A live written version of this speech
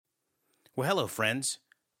Well, hello, friends.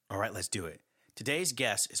 All right, let's do it. Today's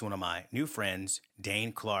guest is one of my new friends,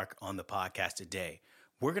 Dane Clark, on the podcast today.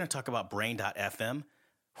 We're going to talk about Brain.fm,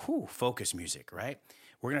 focus music, right?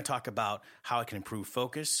 We're going to talk about how it can improve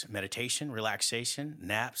focus, meditation, relaxation,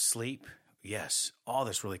 naps, sleep. Yes, all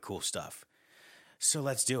this really cool stuff. So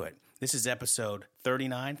let's do it. This is episode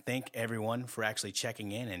 39. Thank everyone for actually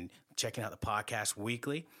checking in and checking out the podcast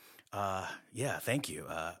weekly. Thank you.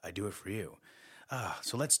 I do it for you.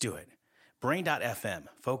 So let's do it. Brain.fm,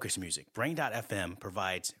 focus music. Brain.fm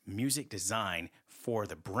provides music design for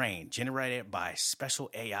the brain, generated by special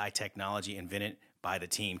AI technology invented by the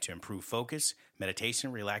team to improve focus,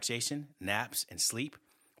 meditation, relaxation, naps, and sleep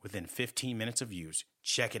within 15 minutes of use.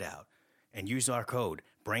 Check it out. And use our code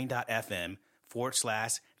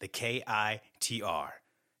brain.fm/the KITR.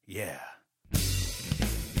 Yeah.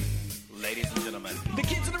 Ladies and gentlemen, The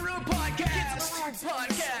Kids in the Room Podcast! Kids in the Room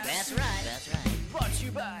Podcast! That's right. Brought to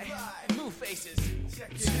you by Move Faces.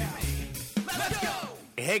 Let's go!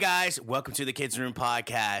 hey guys, welcome to the Kids Room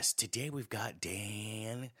Podcast. Today we've got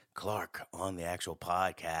Dan Clark on the actual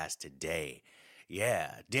podcast today.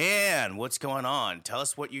 Yeah, Dan, what's going on? Tell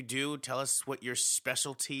us what you do. Tell us what your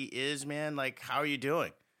specialty is, man. Like, how are you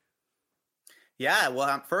doing? Yeah,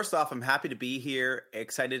 well, first off, I'm happy to be here.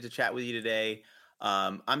 Excited to chat with you today.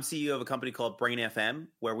 I'm CEO of a company called Brain FM,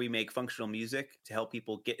 where we make functional music to help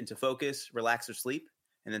people get into focus, relax, or sleep,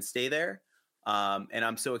 and then stay there. And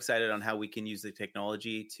I'm so excited on how we can use the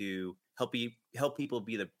technology to help people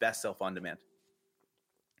be the best self on demand.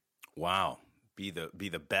 Wow, be the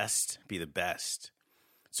best.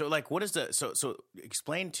 So, like, what is the so?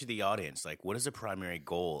 Explain to the audience, like, what is the primary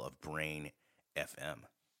goal of Brain FM?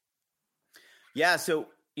 Yeah, so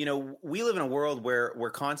we live in a world where we're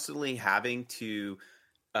constantly having to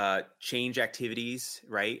change activities,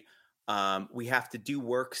 right? We have to do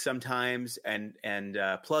work sometimes and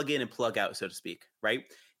plug in and plug out, so to speak, right?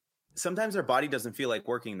 Sometimes our body doesn't feel like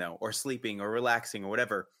working though, or sleeping or relaxing or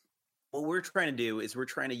whatever. What we're trying to do is we're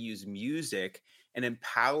trying to use music and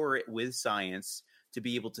empower it with science to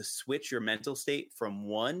be able to switch your mental state from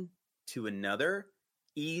one to another,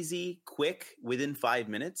 easy, quick, within 5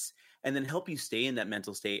 minutes, and then help you stay in that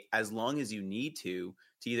mental state as long as you need to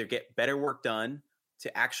either get better work done,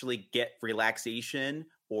 to actually get relaxation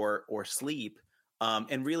or sleep,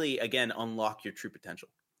 and really, again, unlock your true potential.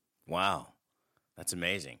 Wow, that's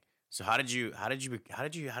amazing. So how did you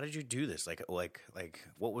do this? Like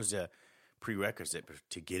what was the prerequisite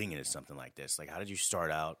to getting into something like this? Like, how did you start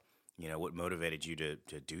out? What motivated you to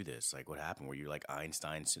do this? Like, what happened? Were you like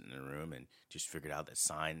Einstein sitting in a room and just figured out that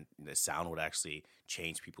the sound would actually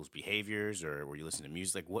change people's behaviors, or were you listening to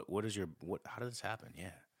music? Like, how did this happen?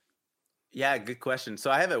 Yeah. Yeah, good question. So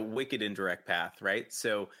I have a wicked indirect path, right?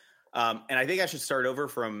 So, and I think I should start over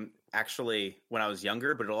from actually when I was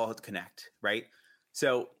younger, but it'll all connect, right?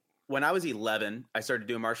 So when I was 11, I started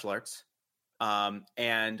doing martial arts,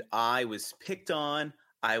 and I was picked on.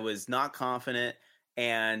 I was not confident.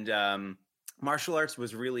 And martial arts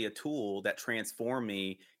was really a tool that transformed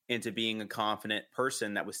me into being a confident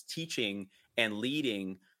person that was teaching and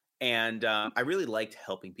leading. And I really liked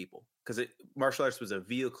helping people because martial arts was a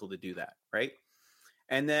vehicle to do that, right?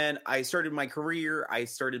 And then I started my career. I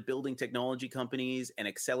started building technology companies and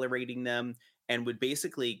accelerating them, and would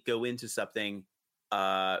basically go into something,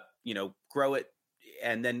 grow it,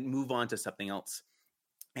 and then move on to something else.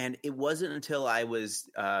 And it wasn't until I was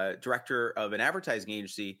director of an advertising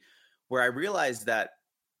agency where I realized that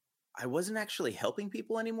I wasn't actually helping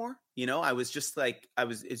people anymore. I was just like,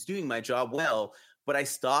 it's doing my job well, but I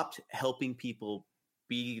stopped helping people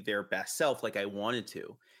be their best self like I wanted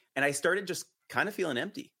to. And I started just kind of feeling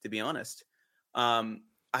empty, to be honest. I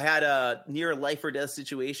had a near life or death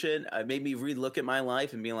situation. It made me relook at my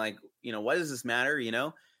life and be like, why does this matter?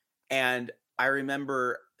 And I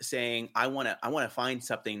remember saying, I want to find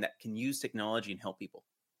something that can use technology and help people.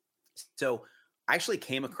 So I actually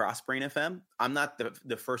came across Brain FM. I'm not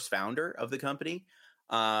the first founder of the company.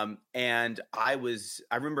 And I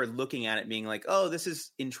remember looking at it being like, oh, this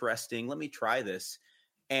is interesting. Let me try this.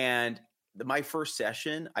 And my first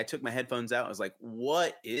session, I took my headphones out. I was like,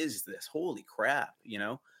 what is this? Holy crap.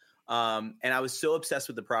 And I was so obsessed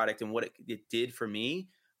with the product and what it did for me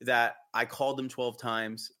that I called them 12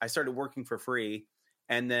 times. I started working for free.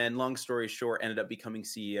 And then, long story short, ended up becoming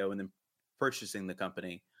CEO and then purchasing the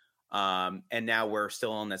company. And now we're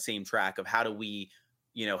still on that same track of how do we,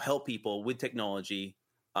 help people with technology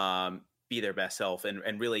be their best self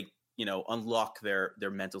and really, unlock their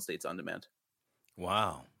mental states on demand.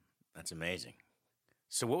 Wow, that's amazing.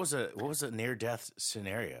 So what was a near death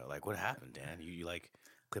scenario? Like, what happened, Dan? You like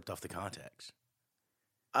clipped off the contacts.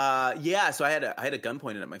 Yeah. So I had a gun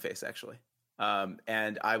pointed at my face actually,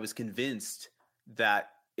 and I was convinced that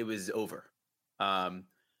it was over. Um,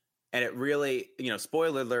 and it really,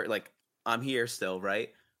 spoiler alert, like I'm here still, right?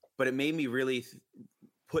 But it made me really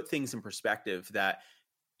put things in perspective that,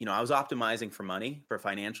 I was optimizing for money, for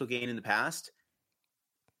financial gain in the past.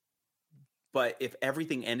 But if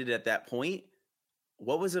everything ended at that point,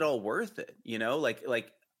 what was it all worth it?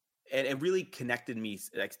 And it really connected me,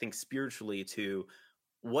 I think, spiritually to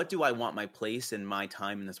what do I want my place and my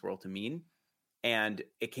time in this world to mean? And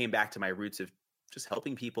it came back to my roots of just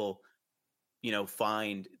helping people,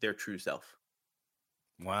 find their true self.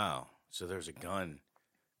 Wow. So there's a gun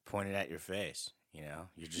pointed at your face,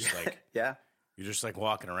 You're just like Yeah. You're just like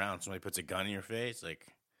walking around, somebody puts a gun in your face, like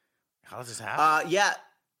how does this happen? Yeah.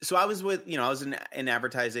 So I was I was in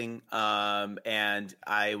advertising, and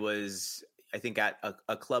I think at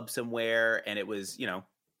a club somewhere, and it was,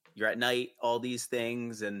 you're at night, all these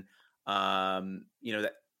things. And,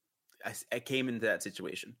 that I came into that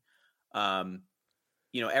situation,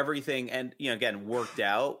 everything. And, again, worked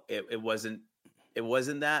out. It wasn't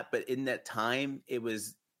that, but in that time it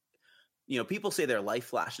was, people say their life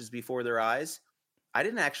flashes before their eyes. I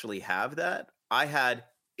didn't actually have that. I had,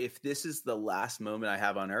 if this is the last moment I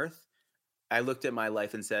have on earth, I looked at my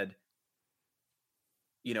life and said,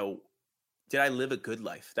 did I live a good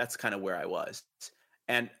life? That's kind of where I was.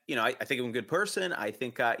 And, I think I'm a good person. I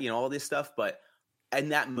think, all this stuff. But in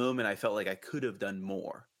that moment, I felt like I could have done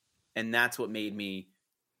more. And that's what made me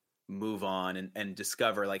move on and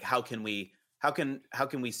discover, like, how can we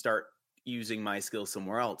start using my skills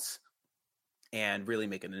somewhere else and really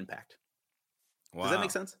make an impact? Wow. Does that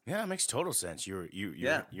make sense? Yeah, it makes total sense.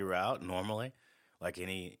 You're out normally, like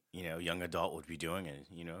any young adult would be doing, and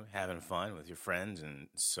having fun with your friends and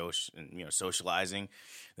socializing.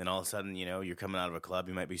 Then all of a sudden, you're coming out of a club.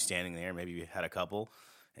 You might be standing there, maybe you had a couple,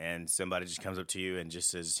 and somebody just comes up to you and just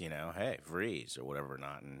says, hey, freeze or whatever or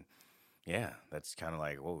not. And yeah, that's kind of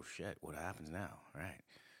like, whoa, shit, what happens now, right?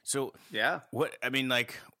 So yeah, what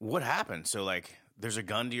happened? So like, there's a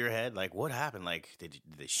gun to your head. Like, what happened? Like, did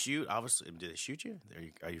they shoot? Obviously, did they shoot you?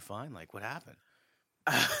 Are you fine? Like, what happened?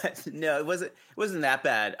 No, it wasn't that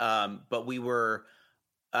bad. But we were,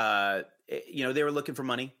 they were looking for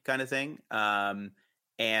money, kind of thing.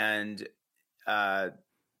 And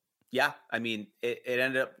yeah, I mean, it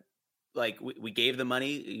ended up like we gave the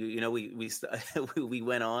money. We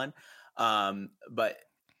went on, but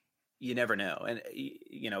you never know, and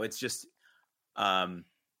it's just.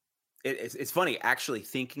 It's funny actually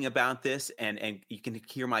thinking about this, and you can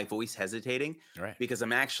hear my voice hesitating, right? Because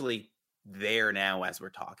I'm actually there now as we're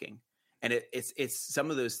talking, and it's some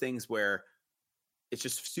of those things where it's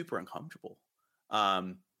just super uncomfortable.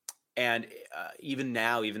 And even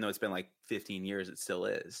now, even though it's been like 15 years, it still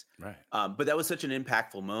is. Right. But that was such an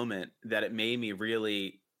impactful moment that it made me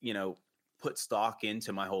really, put stock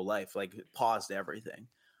into my whole life, like paused everything.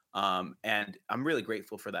 And I'm really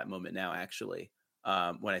grateful for that moment now, actually.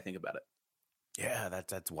 When I think about it. Yeah,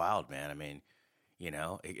 that's wild, man. I mean,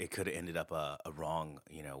 it could have ended up a wrong,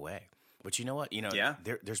 way. But you know what? Yeah.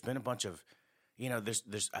 There's been a bunch of,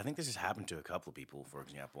 there's I think this has happened to a couple of people, for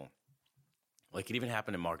example. Like it even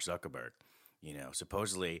happened to Mark Zuckerberg.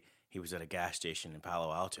 Supposedly he was at a gas station in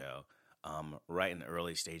Palo Alto, right in the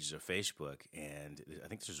early stages of Facebook. And I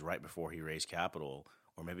think this was right before he raised capital,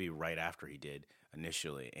 or maybe right after he did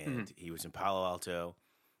initially. And he was in Palo Alto.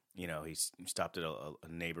 He stopped at a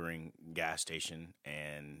neighboring gas station,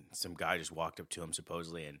 and some guy just walked up to him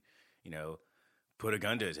supposedly and, put a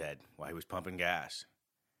gun to his head while he was pumping gas.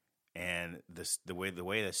 And the way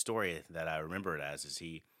the story that I remember it as is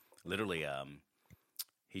he literally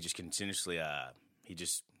he just continuously he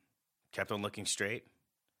just kept on looking straight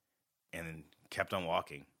and then kept on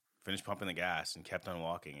walking, finished pumping the gas and kept on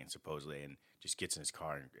walking, and supposedly and just gets in his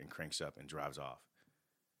car and cranks up and drives off.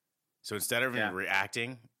 So instead of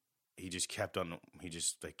reacting, he just kept on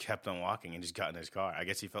walking and just got in his car. I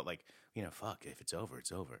guess he felt like, fuck, if it's over,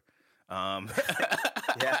 it's over.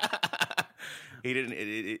 Yeah. He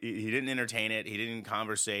didn't entertain it. He didn't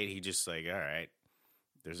conversate. He just like, all right,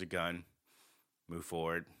 there's a gun, move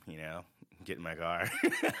forward, get in my car.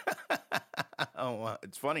 Oh, well,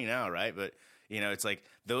 it's funny now, right? But it's like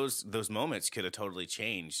those moments could have totally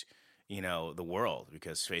changed, the world,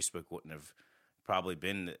 because Facebook wouldn't have probably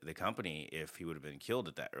been the company if he would have been killed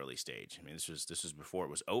at that early stage. I mean, this was before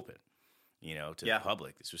it was open, to the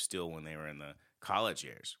public. This was still when they were in the college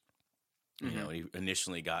years. When he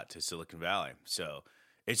initially got to Silicon Valley. So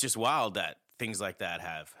it's just wild that things like that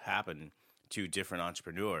have happened to different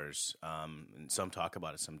entrepreneurs. And some talk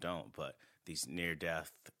about it, some don't. But these near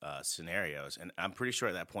death scenarios. And I'm pretty sure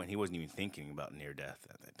at that point he wasn't even thinking about near death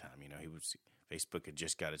at that time. Facebook had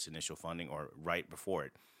just got its initial funding, or right before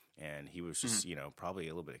it, and he was just probably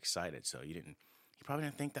a little bit excited. So he probably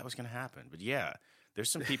didn't think that was going to happen. But yeah, there's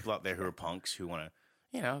some people out there who are punks who want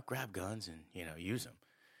to grab guns and use them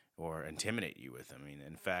or intimidate you with them. I mean,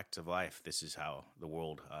 in fact of life, this is how the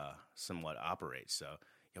world somewhat operates. So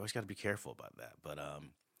you always got to be careful about that. But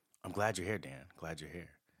I'm glad you're here, Dan. Glad you're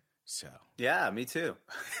here. So yeah, me too.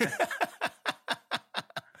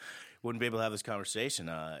 Wouldn't be able to have this conversation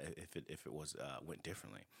if it was went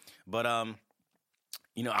differently. But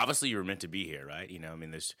obviously you were meant to be here, right?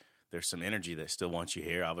 There's some energy that still wants you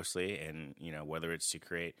here, obviously, and whether it's to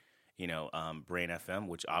create Brain FM,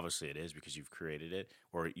 which obviously it is because you've created it,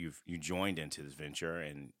 or you joined into this venture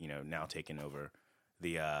and now taken over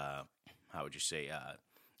the how would you say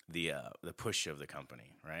the push of the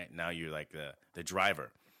company, right? Now you're like the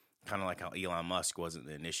driver, kind of like how Elon Musk wasn't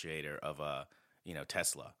the initiator of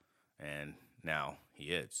Tesla, and now he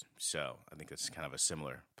is. So I think it's kind of a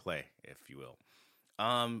similar play, if you will.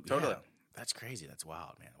 Totally. Yeah, that's crazy. That's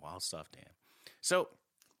wild, man. Wild stuff, Dan. So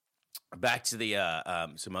back to the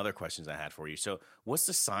some other questions I had for you. So what's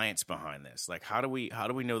the science behind this? Like, how do we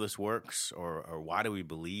know this works, or why do we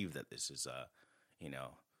believe that this is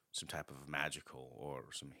some type of magical or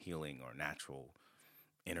some healing or natural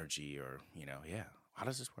energy, or how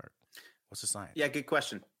does this work? What's the science? Yeah, good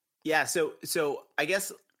question. Yeah, so I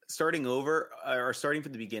guess starting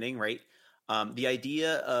from the beginning, right? The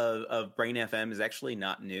idea of Brain FM is actually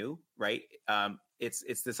not new, right?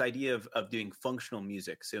 It's this idea of doing functional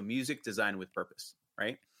music, so music designed with purpose,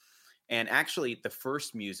 right? And actually, the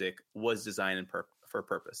first music was designed for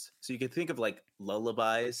purpose. So you can think of like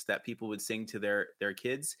lullabies that people would sing to their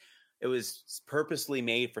kids. It was purposely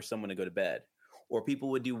made for someone to go to bed, or people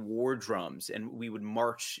would do war drums, and we would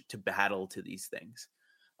march to battle to these things.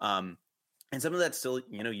 And some of that's still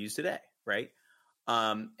used today, right?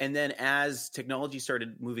 And then as technology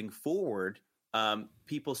started moving forward,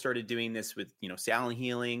 people started doing this with sound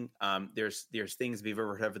healing. There's things, if you've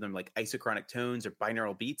ever heard of them, like isochronic tones or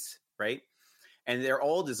binaural beats, right? And they're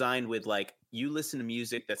all designed with like, you listen to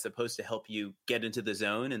music that's supposed to help you get into the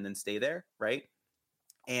zone and then stay there, right?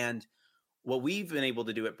 And what we've been able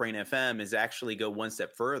to do at Brain FM is actually go one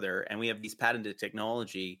step further, and we have these patented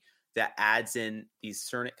technology that adds in these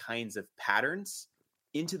certain kinds of patterns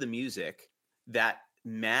into the music that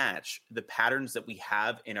match the patterns that we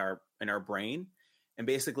have in our brain, and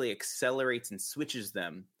basically accelerates and switches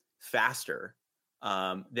them faster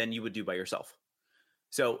than you would do by yourself.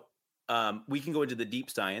 So we can go into the deep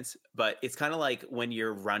science, but it's kind of like when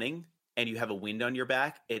you're running and you have a wind on your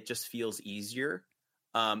back, it just feels easier.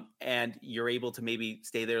 And you're able to maybe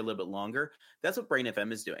stay there a little bit longer. That's what Brain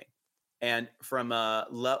FM is doing. And from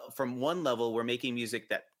one level, we're making music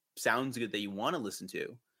that sounds good that you want to listen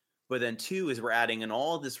to. But then two is we're adding in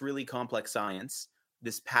all this really complex science,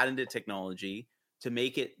 this patented technology to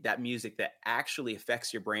make it that music that actually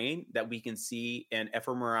affects your brain, that we can see in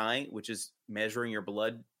fMRI, which is measuring your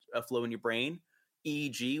blood flow in your brain,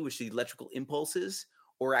 EEG, which is electrical impulses,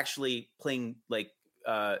 or actually playing like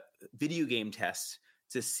video game tests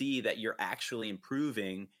to see that you're actually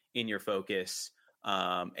improving in your focus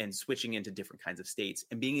and switching into different kinds of states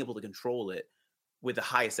and being able to control it with the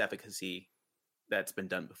highest efficacy that's been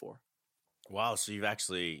done before. Wow. So you've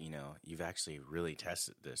actually really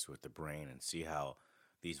tested this with the brain and see how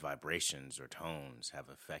these vibrations or tones have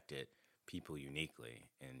affected people uniquely.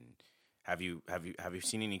 And have you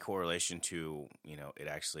seen any correlation to, it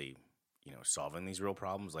actually, solving these real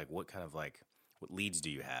problems? Like what leads do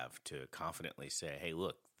you have to confidently say, hey,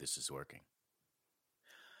 look, this is working?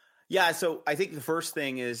 Yeah. So I think the first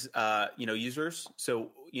thing is, users.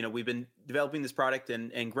 So, we've been developing this product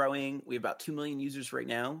and growing. We have about 2 million users right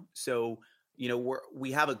now. So,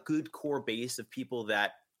 we have a good core base of people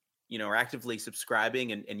that, are actively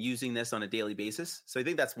subscribing and using this on a daily basis. So I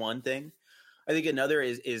think that's one thing. I think another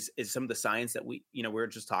is some of the science that we're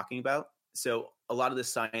just talking about. So a lot of this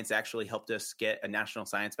science actually helped us get a National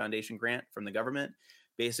Science Foundation grant from the government,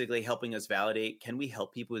 basically helping us validate, can we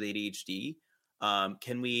help people with ADHD?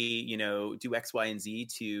 Can we, do X, Y, and Z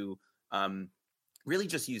to really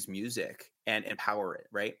just use music and empower it,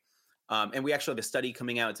 right? And we actually have a study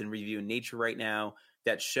coming out, it's in review in Nature right now,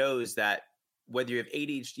 that shows that whether you have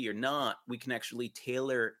ADHD or not, we can actually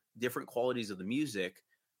tailor different qualities of the music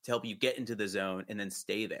to help you get into the zone and then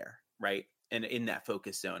stay there, right? And in that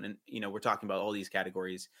focus zone. And, we're talking about all these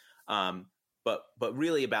categories. But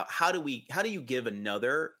really about how do you give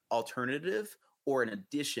another alternative or an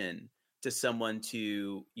addition to someone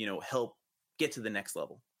to, help get to the next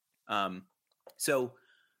level. So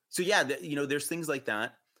So yeah, there's things like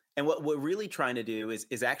that. And what we're really trying to do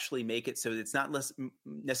is actually make it so it's not less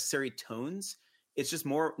necessary tones. It's just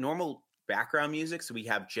more normal background music. So we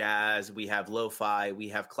have jazz, we have lo-fi, we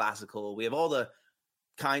have classical, we have all the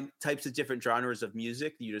types of different genres of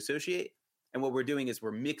music that you'd associate. And what we're doing is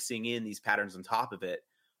we're mixing in these patterns on top of it,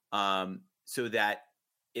 so that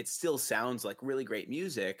it still sounds like really great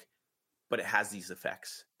music, but it has these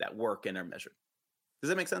effects that work and are measured. Does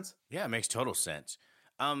that make sense? Yeah, it makes total sense.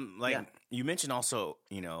 You mentioned also,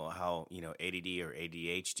 how, ADD or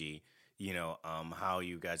ADHD, how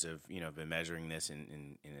you guys have, been measuring this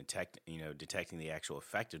and detecting the actual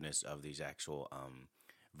effectiveness of these actual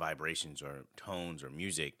vibrations or tones or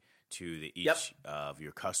music to each of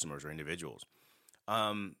your customers or individuals.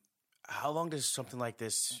 How long does something like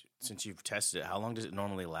this, since you've tested it, how long does it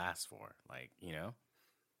normally last for?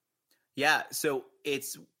 Yeah, so it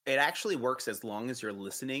actually works as long as you're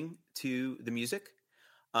listening to the music.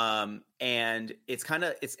 And it's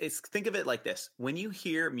think of it like this. When you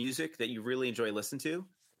hear music that you really enjoy listening to,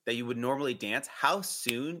 that you would normally dance, how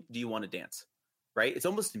soon do you want to dance? Right? It's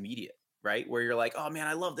almost immediate, right? Where you're like, oh man,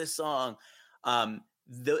 I love this song.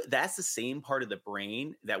 That's the same part of the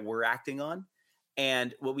brain that we're acting on.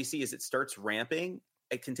 And what we see is it starts ramping.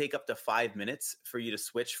 It can take up to 5 minutes for you to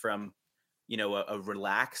switch from, a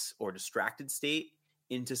relaxed or distracted state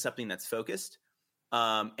into something that's focused,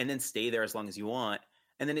 and then stay there as long as you want.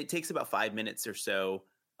 And then it takes about 5 minutes or so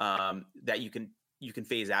that you can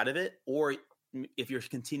phase out of it, or if you're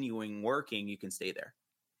continuing working, you can stay there.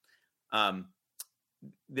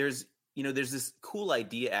 There's this cool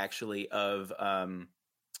idea actually of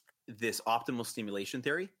this optimal stimulation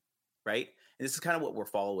theory, right? And this is kind of what we're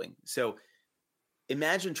following. So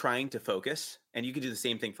imagine trying to focus, and you can do the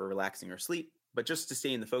same thing for relaxing or sleep, but just to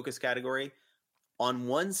stay in the focus category, on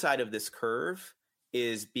one side of this curve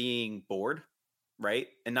is being bored, right?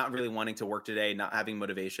 And not really wanting to work today, not having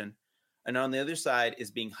motivation. And on the other side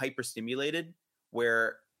is being hyperstimulated,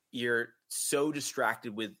 where you're so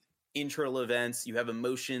distracted with internal events, you have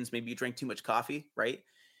emotions, maybe you drank too much coffee, right?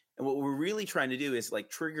 And what we're really trying to do is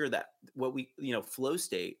trigger that, what we, flow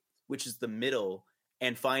state, which is the middle,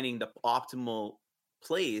 and finding the optimal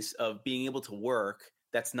place of being able to work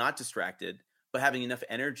that's not distracted, but having enough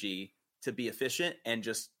energy to be efficient and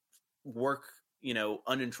just work,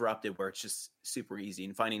 uninterrupted, where it's just super easy,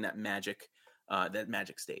 and finding that magic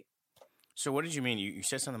state. So what did you mean? You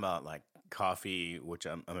said something about coffee, which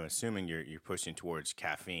I'm assuming you're pushing towards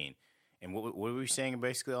caffeine. And what were we saying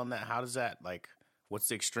basically on that? How does that, what's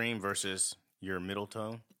the extreme versus your middle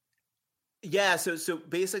tone? Yeah, so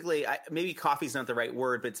basically, maybe coffee's not the right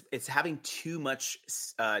word, but it's having too much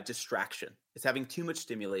distraction. It's having too much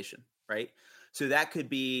stimulation, right? So that could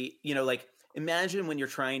be, imagine when you're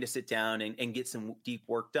trying to sit down and get some deep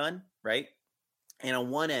work done, right? And on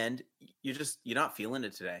one end, you're not feeling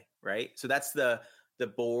it today, right? So that's the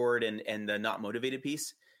bored and the not motivated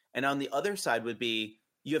piece. And on the other side would be,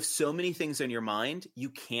 you have so many things on your mind, you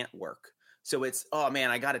can't work. So it's, oh man,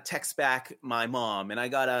 I got to text back my mom, and I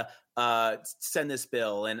got to send this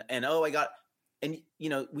bill, and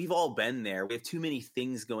we've all been there. We have too many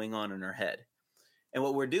things going on in our head. And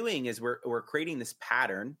what we're doing is we're creating this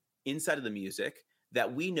pattern inside of the music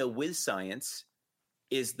that we know with science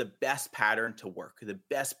is the best pattern to work, the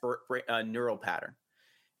best neural pattern.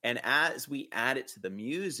 And as we add it to the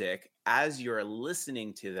music, as you're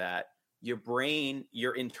listening to that,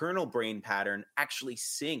 your internal brain pattern actually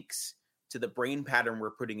syncs to the brain pattern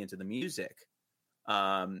we're putting into the music.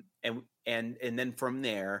 And then from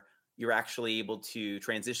there, you're actually able to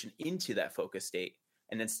transition into that focus state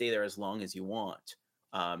and then stay there as long as you want,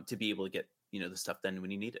 to be able to get, the stuff done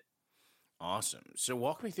when you need it. Awesome. So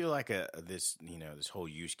walk me through this whole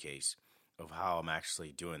use case of how I'm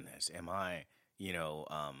actually doing this. Am I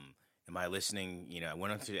listening? I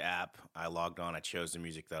went onto the app, I logged on, I chose the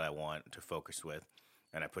music that I want to focus with,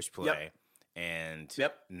 and I pushed play. Yep. And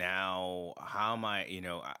now how am I,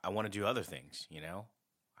 I want to do other things,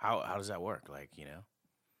 how does that work?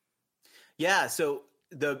 Yeah. So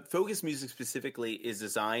the focus music specifically is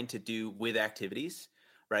designed to do with activities,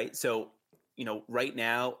 right? So, right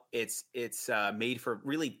now it's made for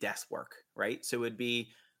really desk work, right? So it'd be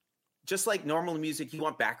just like normal music. You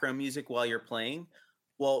want background music while you're playing.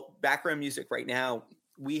 Well, background music right now,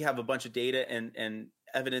 we have a bunch of data and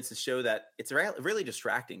evidence to show that it's really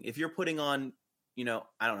distracting. If you're putting on,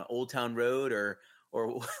 I don't know, Old Town Road or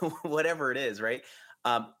whatever it is, right?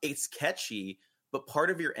 It's catchy, but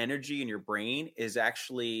part of your energy and your brain is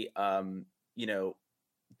actually,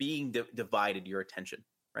 being divided, your attention,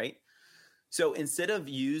 right? So instead of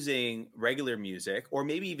using regular music, or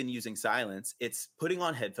maybe even using silence, it's putting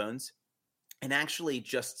on headphones, and actually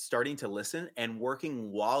just starting to listen and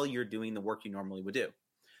working while you're doing the work you normally would do.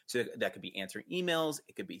 So that could be answering emails,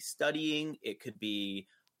 it could be studying, it could be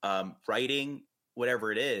writing,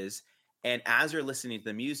 whatever it is. And as you're listening to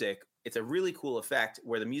the music, it's a really cool effect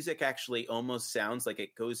where the music actually almost sounds like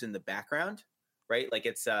it goes in the background, right? Like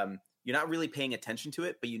it's you're not really paying attention to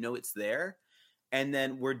it, but you know it's there. And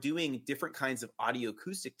then we're doing different kinds of audio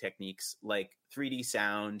acoustic techniques like 3D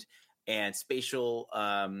sound and spatial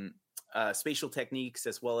techniques,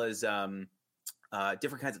 as well as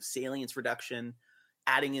different kinds of salience reduction,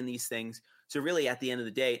 adding in these things. So really, at the end of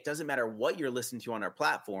the day, it doesn't matter what you're listening to on our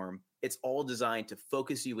platform. It's all designed to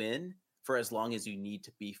focus you in for as long as you need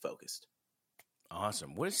to be focused.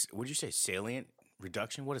 Awesome. Would you say salient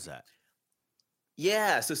reduction? What is that?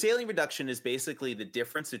 Yeah. So salient reduction is basically the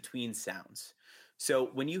difference between sounds.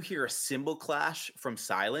 So when you hear a cymbal clash from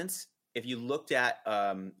silence, if you looked at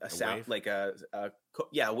a sound wave? like a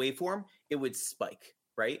waveform, it would spike,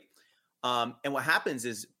 right? And what happens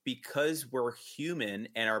is, because we're human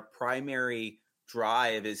and our primary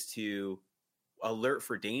drive is to alert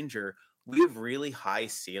for danger, we have really high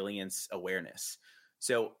salience awareness.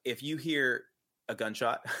 So if you hear a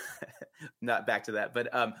gunshot, not back to that,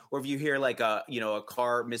 but or if you hear like a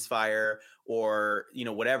car misfire or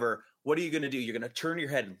whatever, what are you going to do? You're going to turn your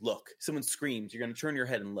head and look. Someone screams, you're going to turn your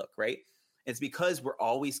head and look, right? It's because we're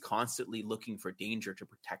always constantly looking for danger to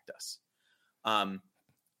protect us.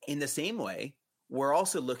 In the same way, we're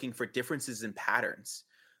also looking for differences in patterns.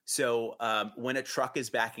 So when a truck is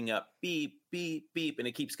backing up, beep, beep, beep, and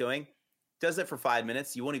it keeps going, does that for 5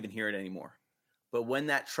 minutes, you won't even hear it anymore. But when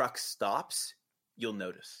that truck stops, you'll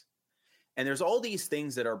notice. And there's all these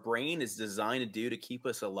things that our brain is designed to do to keep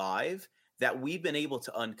us alive that we've been able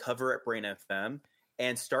to uncover at Brain FM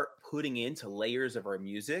and start putting into layers of our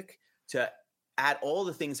music to add all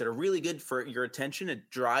the things that are really good for your attention and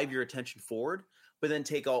drive your attention forward, but then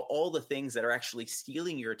take all the things that are actually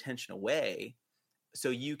stealing your attention away so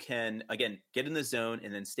you can, again, get in the zone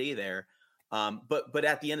and then stay there. But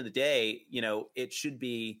at the end of the day, it should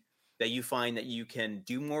be that you find that you can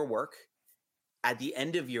do more work. At the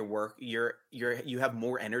end of your work, you have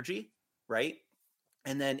more energy, right?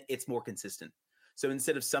 And then it's more consistent. So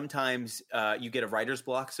instead of sometimes you get a writer's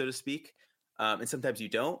block, so to speak, and sometimes you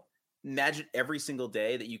don't, imagine every single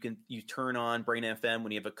day that you turn on Brain FM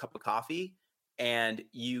when you have a cup of coffee and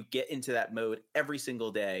you get into that mode every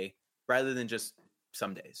single day rather than just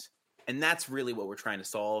some days. And that's really what we're trying to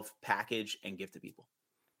solve, package, and give to people.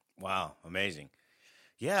 Wow, amazing.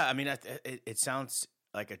 Yeah, I mean, it sounds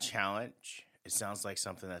like a challenge. It sounds like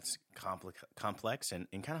something that's complex and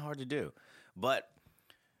kind of hard to do. But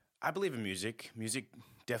I believe in music. Music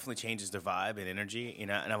definitely changes the vibe and energy,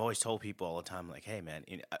 and I've always told people all the time, like, hey, man,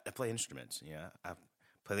 I play instruments. I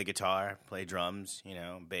play the guitar, play drums,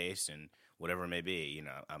 bass, and whatever it may be.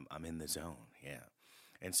 I'm in the zone. Yeah.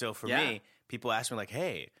 And so for me, people ask me like,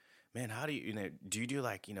 hey, man, how do do you do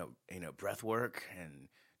like, breath work, and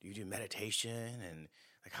do you do meditation, and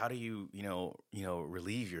like, how do you,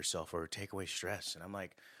 relieve yourself or take away stress? And I'm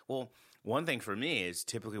like, well, one thing for me is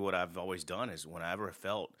typically what I've always done is whenever I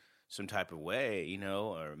felt some type of way,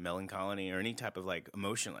 or melancholy or any type of like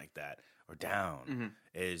emotion like that or down,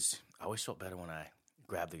 is I always felt better when I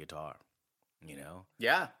grabbed the guitar,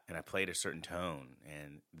 Yeah. and I played a certain tone,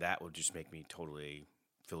 and that would just make me totally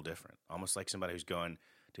feel different. Almost like somebody who's going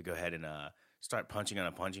to go ahead and start punching on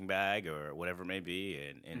a punching bag or whatever it may be.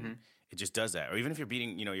 And it just does that. Or even if you're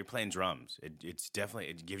beating, you're playing drums, it's definitely,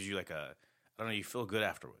 it gives you like I don't know, you feel good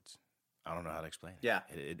afterwards. I don't know how to explain it. Yeah.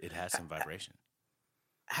 It has some vibration.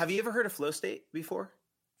 Have you ever heard of flow state before?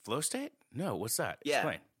 Flow state? No, what's that? Yeah.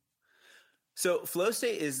 Explain. So flow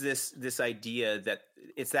state is this idea that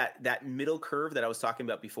it's that middle curve that I was talking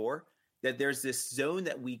about before, that there's this zone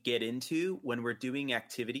that we get into when we're doing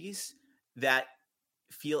activities that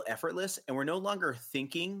feel effortless and we're no longer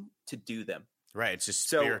thinking to do them. Right. It's just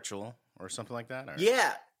spiritual or something like that? Or?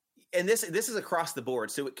 Yeah. And this is across the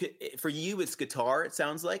board. So for you, it's guitar, it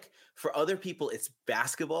sounds like. For other people, it's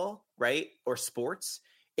basketball, right? Or sports.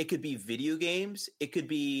 It could be video games. It could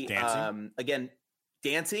be, dancing.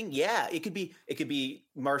 Dancing. Yeah. It could be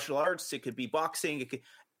martial arts. It could be boxing.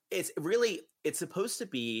 It's supposed to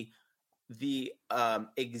be the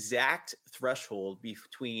exact threshold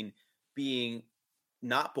between being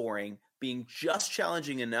not boring, being just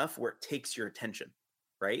challenging enough where it takes your attention,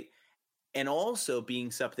 right? And also being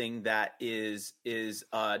something that is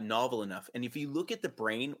novel enough. And if you look at the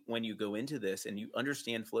brain when you go into this and you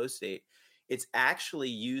understand flow state, it's actually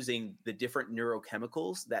using the different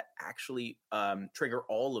neurochemicals that actually trigger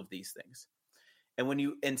all of these things.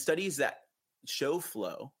 And and studies that show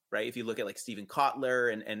flow right? If you look at like Stephen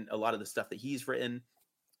Kotler and a lot of the stuff that he's written,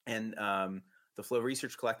 and the Flow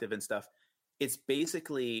Research Collective and stuff, it's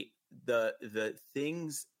basically the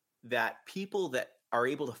things that people that are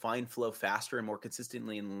able to find flow faster and more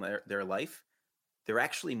consistently in their life, they're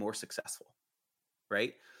actually more successful,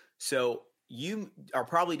 right? So you are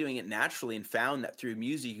probably doing it naturally and found that through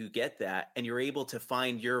music you get that, and you're able to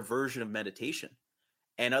find your version of meditation.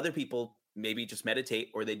 And other people maybe just meditate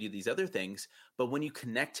or they do these other things, but when you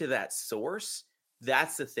connect to that source,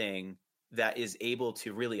 that's the thing that is able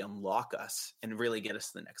to really unlock us and really get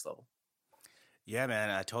us to the next level. Yeah, man,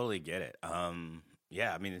 I totally get it.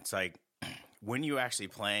 Yeah, I mean, it's like when you're actually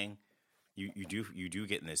playing, you do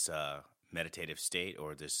get in this meditative state,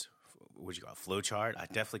 or this, what you call it, flow chart. I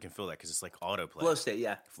definitely can feel that because it's like autoplay. Flow state,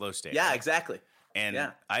 yeah. Flow state. Yeah, right? exactly. And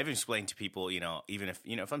yeah. I've explained to people, even if,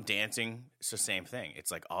 if I'm dancing, it's the same thing.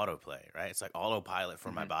 It's like autoplay, right? It's like autopilot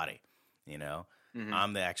for my body,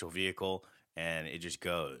 I'm the actual vehicle, and it just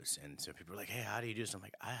goes. And so people are like, hey, how do you do this? I'm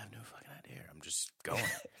like, I have no fucking idea. I'm just going.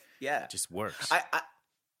 Yeah. It just works.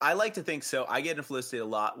 I like to think so. I get in flow state a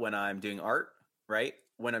lot when I'm doing art, right?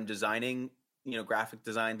 When I'm designing, graphic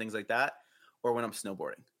design, things like that, or when I'm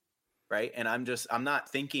snowboarding, right? And I'm not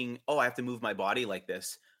thinking, oh, I have to move my body like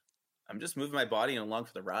this. I'm just moving my body along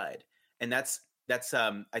for the ride. And that's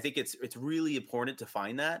I think it's really important to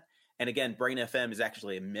find that. And again, Brain FM is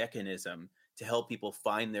actually a mechanism to help people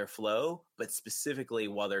find their flow, but specifically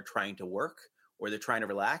while they're trying to work, or they're trying to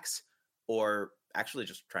relax, or actually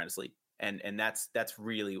just trying to sleep. And that's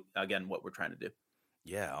really, again, what we're trying to do.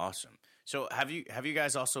 Yeah, awesome. So have you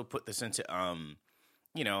guys also put this into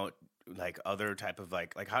like other type of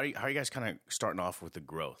like how are you guys kind of starting off with the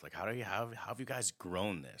growth? Like how have you guys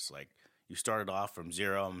grown this? Like you started off from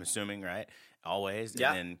zero, I'm assuming, right? Always.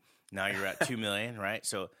 Yeah. And then now you're at 2 million, right?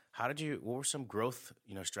 So what were some growth,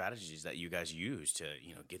 strategies that you guys used to,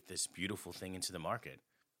 get this beautiful thing into the market?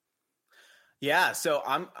 Yeah. So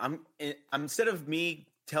I'm instead of me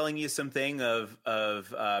telling you something of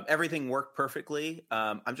everything worked perfectly,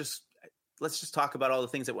 let's just talk about all the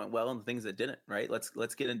things that went well and the things that didn't, right?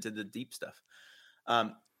 Let's get into the deep stuff.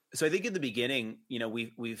 So I think in the beginning,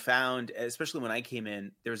 we found, especially when I came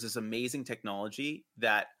in, there was this amazing technology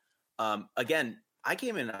that, again, I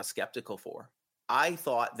came in, I was skeptical for. I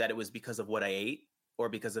thought that it was because of what I ate, or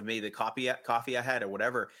because of maybe the coffee I had, or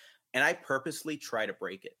whatever. And I purposely try to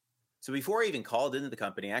break it. So before I even called into the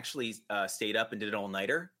company, I actually stayed up and did an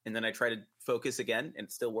all-nighter. And then I tried to focus again, and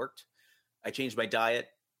it still worked. I changed my diet.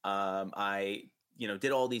 I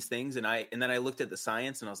did all these things, and then I looked at the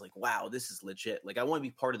science, and I was like, wow, this is legit. Like, I want to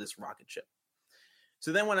be part of this rocket ship.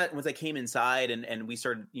 So then once I came inside and we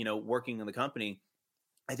started, working in the company,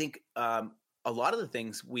 I think a lot of the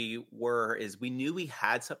things we knew we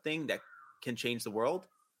had something that can change the world,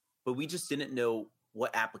 but we just didn't know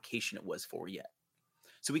what application it was for yet.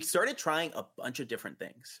 So we started trying a bunch of different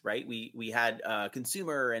things, right? We had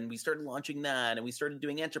consumer, and we started launching that, and we started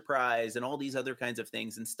doing enterprise and all these other kinds of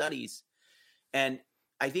things and studies. And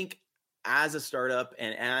I think as a startup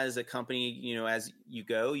and as a company, as you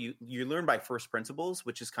go, you learn by first principles,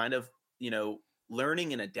 which is kind of,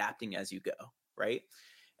 learning and adapting as you go, right?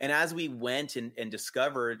 And as we went and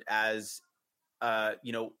discovered, as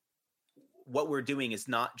what we're doing is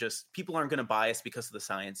not just, people aren't going to buy us because of the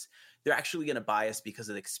science. They're actually going to buy us because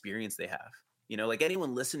of the experience they have. Like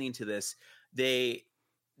anyone listening to this, they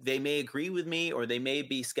may agree with me, or they may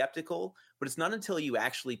be skeptical, but it's not until you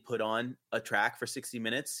actually put on a track for 60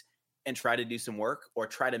 minutes and try to do some work, or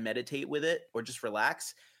try to meditate with it, or just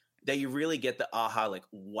relax, that you really get the aha, like,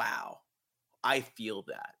 wow, I feel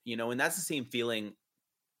that, and that's the same feeling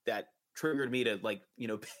that triggered me to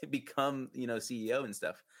become, CEO and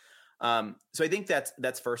stuff. So I think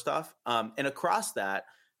that's first off. And across that,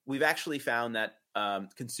 we've actually found that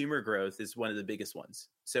consumer growth is one of the biggest ones.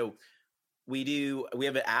 So we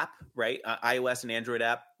have an app, right? iOS and Android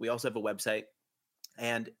app. We also have a website,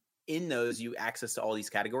 and in those you access to all these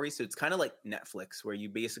categories. So it's kind of like Netflix, where you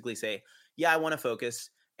basically say, yeah, I want to focus,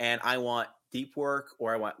 and I want deep work,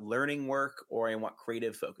 or I want learning work, or I want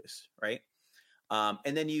creative focus, right?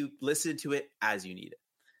 And then you listen to it as you need it.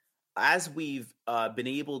 As we've been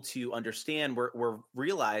able to understand, we're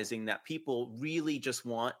realizing that people really just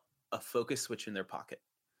want a focus switch in their pocket,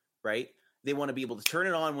 right? They want to be able to turn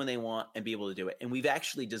it on when they want and be able to do it. And we've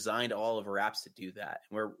actually designed all of our apps to do that.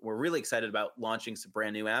 We're really excited about launching some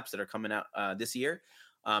brand new apps that are coming out this year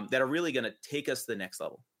that are really going to take us to the next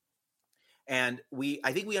level. And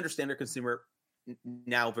I think we understand our consumer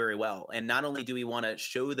now very well. And not only do we want to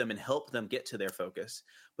show them and help them get to their focus,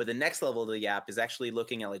 but the next level of the app is actually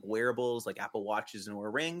looking at like wearables, like Apple Watches and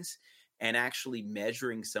Oura Rings, and actually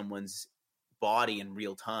measuring someone's body in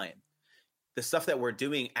real time. The stuff that we're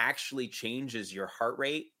doing actually changes your heart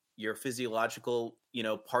rate, your physiological,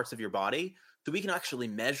 parts of your body. So we can actually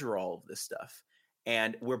measure all of this stuff.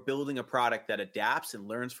 And we're building a product that adapts and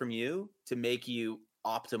learns from you to make you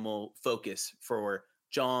optimal focus for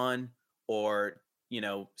John or,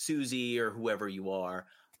 Susie or whoever you are.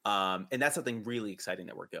 And that's something really exciting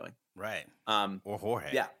that we're doing. Right. Or Jorge.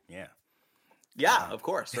 Yeah. Yeah. Yeah, of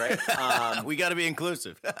course. Right. We got to be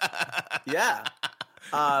inclusive. Yeah.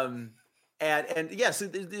 And yeah, so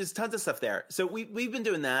there's tons of stuff there. So we've been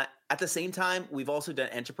doing that. At the same time, we've also done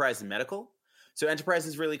enterprise and medical. So enterprise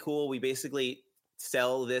is really cool. We basically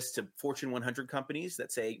sell this to Fortune 100 companies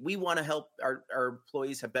that say, we want to help our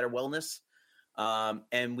employees have better wellness.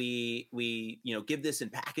 And we give this in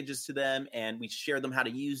packages to them, and we share them how to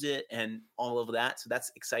use it and all of that. So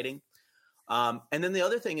that's exciting. And then the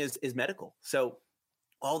other thing is medical. So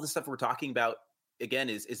all the stuff we're talking about, again,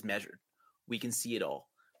 is measured. We can see it all.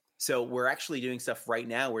 So we're actually doing stuff right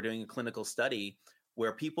now. We're doing a clinical study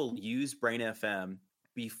where people use Brain FM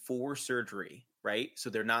before surgery, right?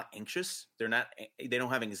 So they're not anxious. They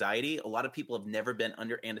don't have anxiety. A lot of people have never been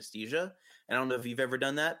under anesthesia. And I don't know if you've ever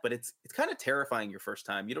done that, but it's kind of terrifying your first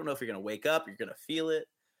time. You don't know if you're going to wake up, you're going to feel it,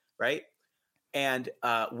 right? And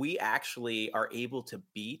we actually are able to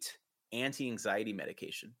beat anti-anxiety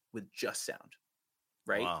medication with just sound,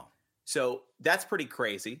 right? Wow. So that's pretty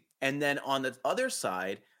crazy. And then on the other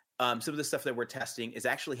side, some of the stuff that we're testing is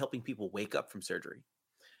actually helping people wake up from surgery.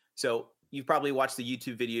 So you've probably watched the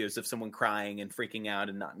YouTube videos of someone crying and freaking out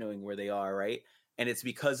and not knowing where they are, right? And it's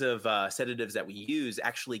because of sedatives that we use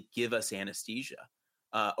actually give us anesthesia,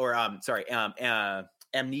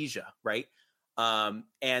 amnesia, right?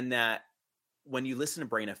 And that when you listen to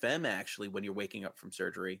Brain FM, actually, when you're waking up from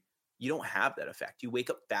surgery, you don't have that effect. You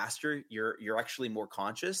wake up faster. You're actually more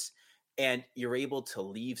conscious. And you're able to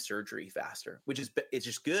leave surgery faster, it's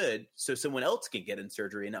just good. So someone else can get in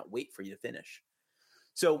surgery and not wait for you to finish.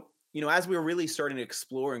 So, as we were really starting to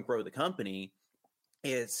explore and grow the company,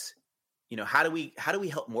 it's, how do we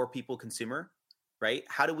help more people consumer, right?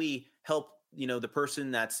 How do we help, the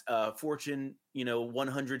person that's a Fortune,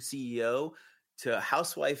 100 CEO to a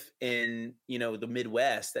housewife in, the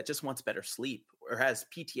Midwest that just wants better sleep or has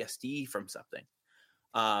PTSD from something,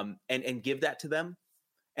 and give that to them.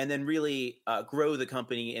 And then really grow the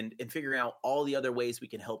company and figuring out all the other ways we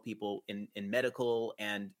can help people in medical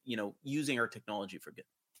and, using our technology for good.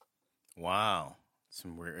 Wow.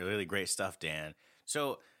 Some really great stuff, Dan.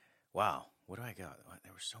 So, wow. What do I got?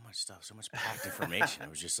 There was so much stuff, so much packed information. It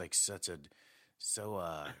was just like so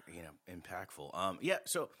impactful. Yeah.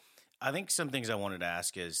 So I think some things I wanted to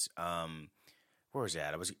ask is, where was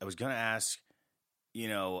that? I was going to ask,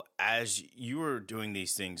 as you were doing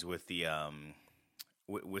these things with the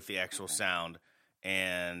actual sound,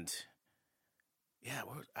 and yeah,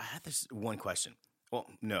 I had this one question. Well,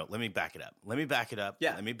 no, let me back it up.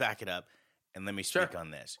 Yeah. Let me back it up, and let me speak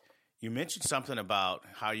on this. You mentioned something about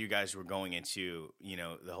how you guys were going into,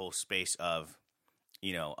 the whole space of,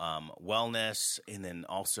 wellness, and then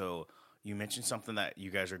also you mentioned something that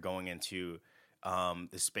you guys are going into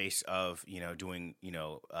the space of, doing,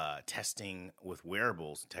 testing with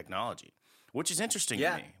wearables technology, which is interesting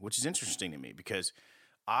to me because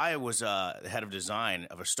I was the head of design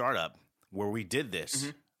of a startup where we did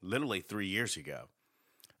this literally 3 years ago.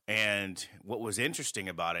 And what was interesting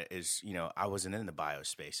about it is, I wasn't in the bio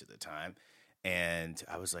space at the time. And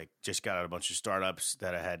I was like, just got out a bunch of startups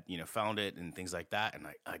that I had, founded and things like that. And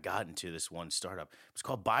I got into this one startup. It was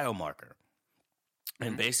called Biomarker.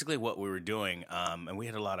 And basically what we were doing, and we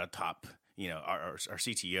had a lot of top, our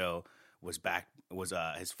CTO was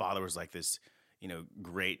his father was like this,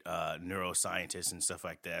 great neuroscientist and stuff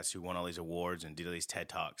like this who won all these awards and did all these TED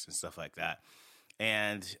Talks and stuff like that.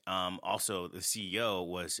 And also the CEO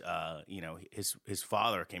was, his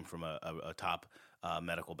father came from a top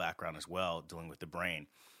medical background as well, dealing with the brain.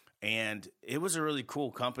 And it was a really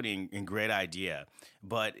cool company and great idea.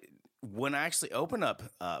 But when I actually opened up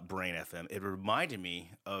Brain FM, it reminded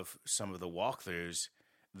me of some of the walkthroughs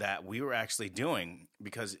that we were actually doing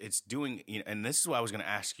because it's doing, and this is why I was going to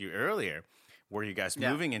ask you earlier, were you guys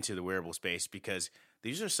moving into the wearable space? Because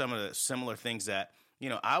these are some of the similar things that,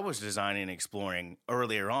 I was designing and exploring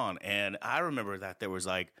earlier on. And I remember that there was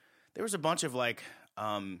a bunch of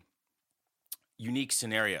unique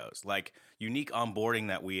scenarios, like unique onboarding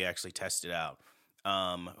that we actually tested out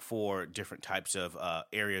for different types of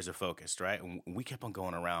areas of focus, right? And we kept on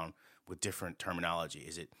going around with different terminology.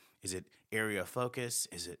 Is it area of focus?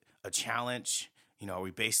 Is it a challenge? Are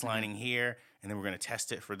we baselining here? And then we're going to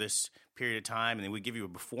test it for this period of time. And then we give you a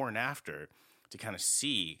before and after to kind of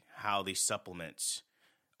see how these supplements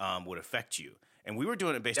would affect you. And we were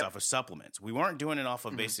doing it based off of supplements. We weren't doing it off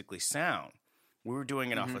of basically sound. We were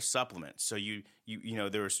doing it off of supplements. So you know,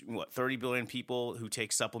 there's 30 billion people who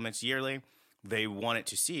take supplements yearly. They wanted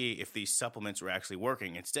to see if these supplements were actually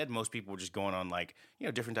working. Instead, most people were just going on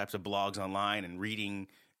different types of blogs online and reading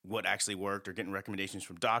what actually worked or getting recommendations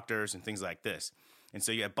from doctors and things like this. And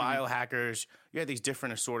so you have biohackers, you have these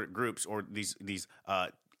different assorted groups or these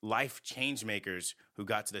life change makers who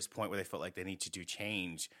got to this point where they felt like they needed to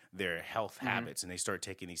change their health habits, and they started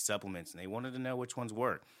taking these supplements, and they wanted to know which ones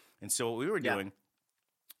work. And so what we were doing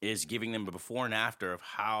is giving them a before and after of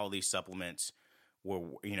how these supplements were,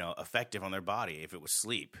 effective on their body. If it was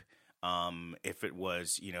sleep, if it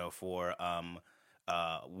was, for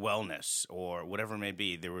wellness or whatever it may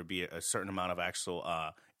be, there would be a certain amount of actual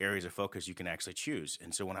areas of focus you can actually choose.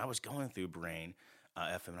 And so when I was going through Brain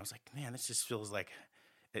FM, I was like, man, this just feels like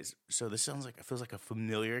it feels like a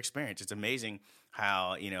familiar experience. It's amazing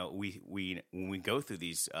how, we when we go through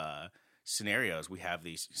these scenarios, we have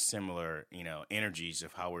these similar, energies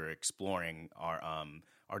of how we're exploring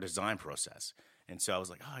our design process. And so I was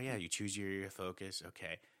like, oh yeah, you choose your area of focus.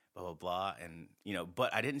 Okay. Blah, blah, blah. And,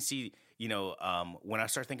 but I didn't see, when I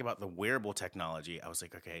started thinking about the wearable technology, I was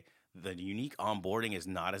like, okay, the unique onboarding is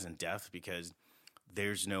not as in depth because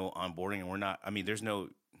there's no onboarding and there's no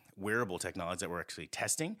wearable technology that we're actually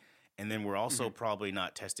testing. And then we're also probably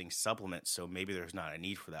not testing supplements. So maybe there's not a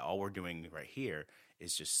need for that. All we're doing right here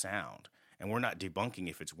is just sound. And we're not debunking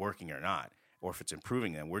if it's working or not, or if it's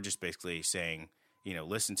improving them. We're just basically saying,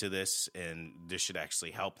 listen to this and this should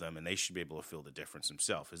actually help them and they should be able to feel the difference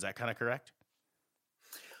themselves. Is that kind of correct?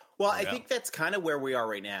 Well, I think that's kind of where we are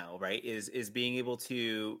right now, right? Is being able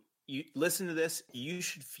to listen to this. You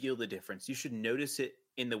should feel the difference. You should notice it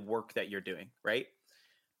in the work that you're doing, right?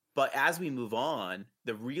 But as we move on,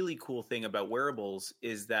 the really cool thing about wearables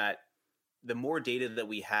is that the more data that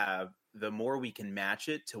we have, the more we can match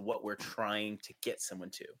it to what we're trying to get someone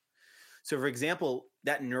to. So, for example,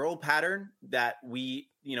 that neural pattern that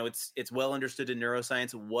it's well understood in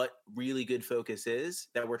neuroscience what really good focus is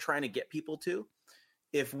that we're trying to get people to.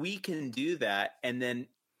 If we can do that and then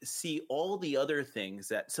see all the other things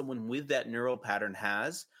that someone with that neural pattern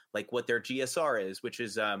has, like what their GSR is, which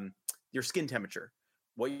is your skin temperature,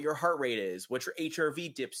 what your heart rate is, what your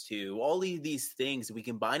HRV dips to, all these things, we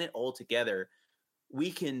combine it all together,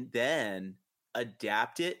 we can then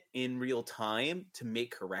adapt it in real time to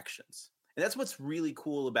make corrections. And that's what's really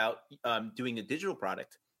cool about doing a digital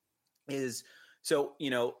product is, so,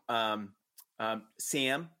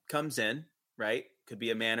 Sam comes in, right? Could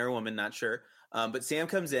be a man or a woman, not sure. But Sam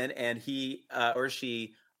comes in and he or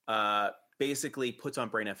she basically puts on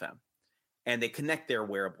Brain FM and they connect their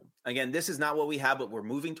wearable. Again, this is not what we have, but we're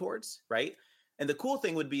moving towards, right? And the cool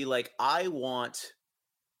thing would be like, I want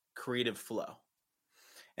creative flow.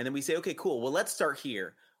 And then we say, okay, cool. Well, let's start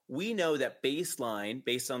here. We know that baseline,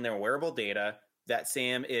 based on their wearable data, that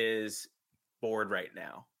Sam is bored right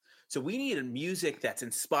now. So we need a music that's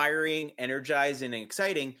inspiring, energizing, and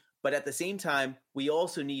exciting. But at the same time, we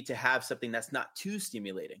also need to have something that's not too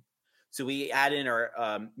stimulating. So we add in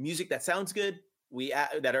our music that sounds good. We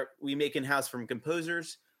make in-house from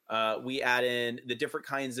composers. We add in the different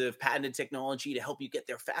kinds of patented technology to help you get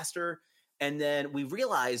there faster. And then we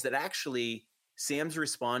realize that actually Sam's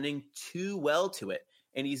responding too well to it,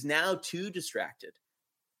 and he's now too distracted.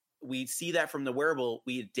 We see that from the wearable.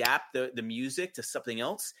 We adapt the music to something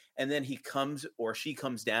else, and then he comes or she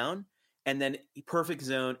comes down, and then perfect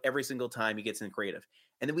zone every single time he gets in creative.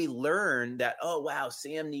 And then we learn that, oh, wow,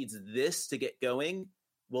 Sam needs this to get going.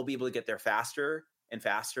 We'll be able to get there faster and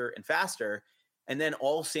faster and faster. And then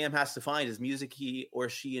all Sam has to find is music he or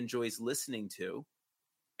she enjoys listening to,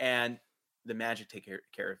 and the magic take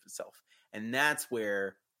care of itself. And that's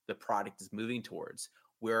where the product is moving towards.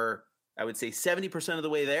 We're, I would say, 70% of the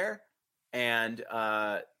way there. And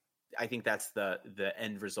I think that's the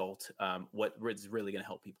end result, what is really going to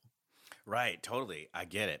help people. Right, totally. I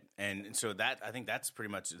get it. And so I think that's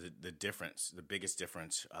pretty much the difference, the biggest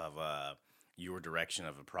difference of your direction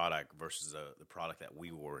of a product versus the product that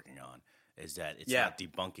we were working on, is that it's not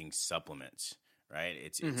debunking supplements, right?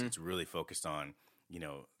 It's really focused on,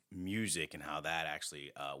 music and how that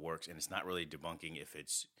actually works. And it's not really debunking if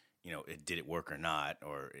it's, did it work or not,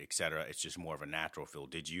 or et cetera. It's just more of a natural feel.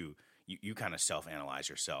 Did you kind of self-analyze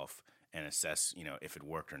yourself and assess, if it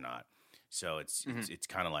worked or not. So it's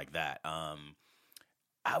kind of like that.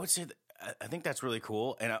 I would say I think that's really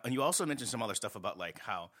cool. And you also mentioned some other stuff about like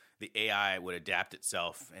how the AI would adapt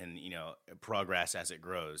itself and, progress as it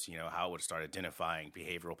grows, how it would start identifying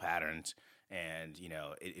behavioral patterns And, you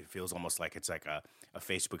know, it feels almost like it's like a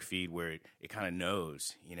Facebook feed where it kind of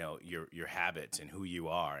knows, you know, your habits and who you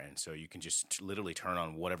are. And so you can just literally turn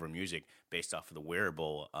on whatever music based off of the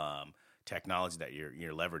wearable technology that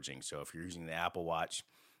you're leveraging. So if you're using the Apple Watch,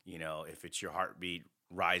 you know, if it's your heartbeat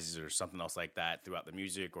rises or something else like that throughout the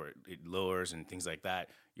music, or it lowers and things like that,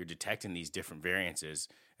 you're detecting these different variances,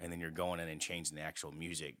 and then you're going in and changing the actual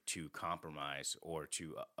music to compromise or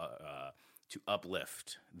to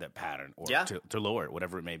uplift the pattern, or to lower it,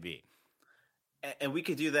 whatever it may be. And we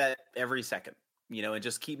could do that every second, you know, and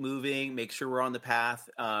just keep moving, make sure we're on the path.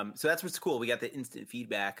 So that's what's cool. We got the instant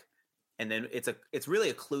feedback, and then it's really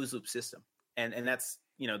a closed loop system, and that's,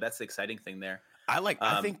 you know, that's the exciting thing there.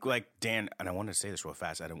 I think like Dan, and I want to say this real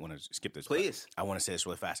fast. I don't want to skip this. Please. I want to say this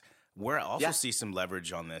really fast. Where I also see some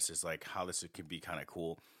leverage on this is like how this could be kind of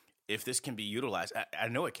cool. If this can be utilized, I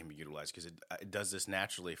know it can be utilized because it does this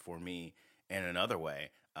naturally for me in another way.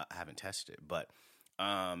 I haven't tested it, but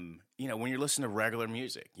you know, when you're listening to regular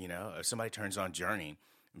music, you know, if somebody turns on Journey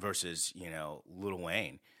versus, you know, Lil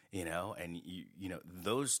Wayne, you know, and you know,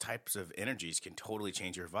 those types of energies can totally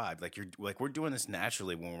change your vibe. Like we're doing this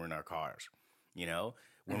naturally when we're in our cars. You know,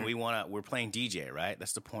 when we're playing DJ, right?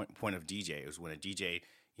 That's the point of DJ, is when a DJ,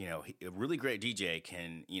 you know, a really great DJ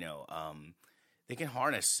can, you know, they can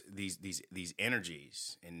harness these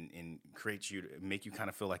energies and make you kind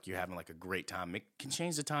of feel like you're having like a great time. It can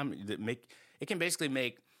change the time it can basically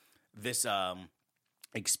make this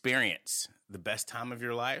experience the best time of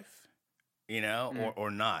your life, you know, or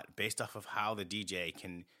not, based off of how the DJ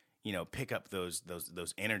can, you know, pick up those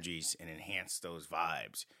energies and enhance those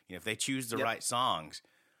vibes. You know, if they choose the right songs,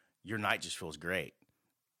 your night just feels great,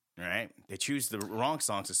 right? They choose the wrong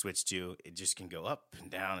songs to switch to, it just can go up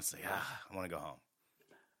and down. It's like, I want to go home.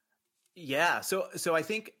 Yeah. So I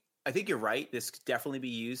think you're right. This could definitely be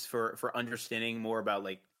used for understanding more about,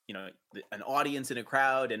 like, you know, an audience in a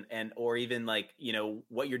crowd, and or even like, you know,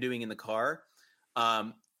 what you're doing in the car.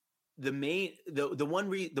 The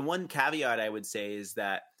one caveat I would say is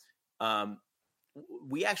that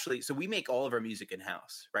we make all of our music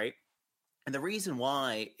in-house, right? And the reason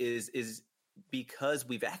why is because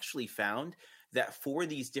we've actually found that for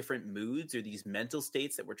these different moods or these mental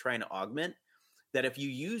states that we're trying to augment, that if you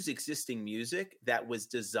use existing music that was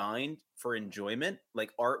designed for enjoyment,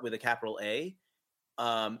 like art with a capital A,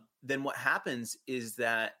 then what happens is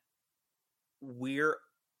that we're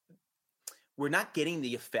not getting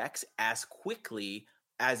the effects as quickly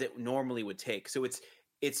as it normally would take. So it's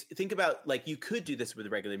think about, like, you could do this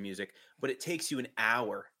with regular music, but it takes you an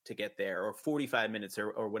hour to get there, or 45 minutes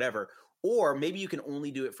or whatever. Or maybe you can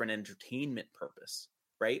only do it for an entertainment purpose,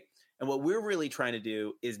 right? And what we're really trying to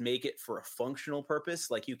do is make it for a functional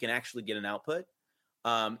purpose, like you can actually get an output.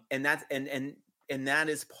 And that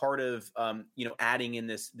is part of you know, adding in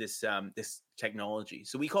this technology.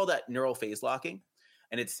 So we call that neural phase locking,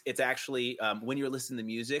 and it's actually when you're listening to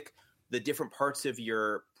music, the different parts of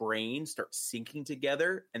your brain start syncing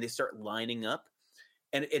together and they start lining up.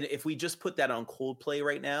 And if we just put that on Coldplay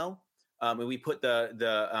right now, and we put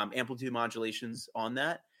the amplitude modulations on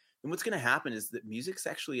that, then what's going to happen is that music's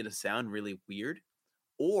actually going to sound really weird,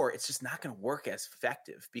 or it's just not going to work as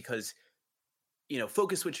effective, because, you know,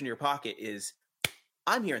 focus switch in your pocket is,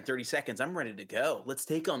 I'm here in 30 seconds. I'm ready to go. Let's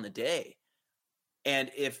take on the day.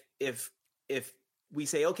 And if we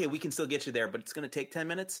say, okay, we can still get you there, but it's going to take 10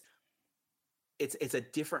 minutes, it's a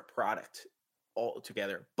different product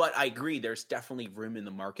altogether. But I agree, there's definitely room in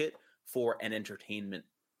the market for an entertainment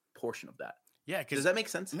portion of that. Yeah, does that make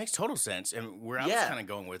sense? It makes total sense. And where I was kind of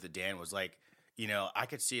going with it, Dan, was like, you know, I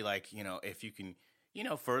could see, like, you know, if you can, you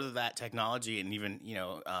know, further that technology and even, you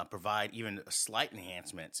know, provide even slight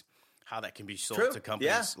enhancements, how that can be sold to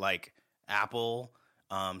companies like Apple,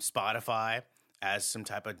 Spotify, as some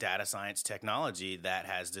type of data science technology that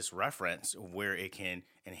has this reference where it can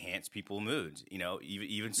enhance people's moods. You know,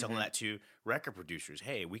 even selling that to record producers.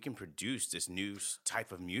 Hey, we can produce this new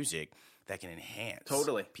type of music that can enhance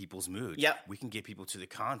people's moods. Yep. We can get people to the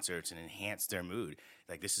concerts and enhance their mood.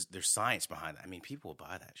 Like, there's science behind that. I mean, people will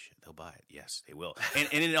buy that shit. They'll buy it. Yes, they will. And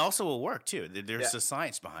it also will work too. There's a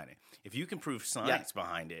science behind it. If you can prove science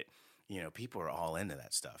behind it, you know, people are all into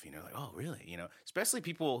that stuff. You know, like, oh, really? You know, especially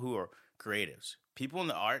people who are creatives. People in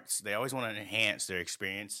the arts, they always want to enhance their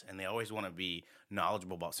experience, and they always want to be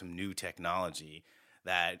knowledgeable about some new technology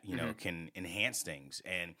that, you know, can enhance things.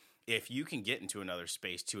 And if you can get into another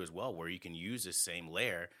space too as well, where you can use this same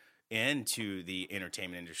layer into the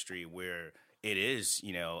entertainment industry, where it is,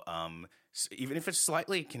 you know, even if it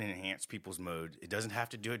slightly can enhance people's mood, it doesn't have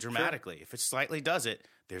to do it dramatically. If it slightly does it,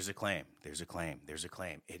 there's a claim. There's a claim. There's a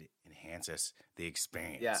claim. It enhances the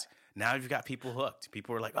experience. Yeah. Now you've got people hooked.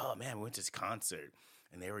 People were like, oh man, we went to this concert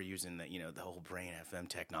and they were using the whole Brain FM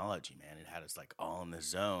technology, man. It had us like all in the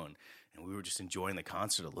zone and we were just enjoying the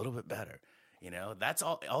concert a little bit better. That's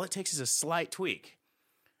all it takes is a slight tweak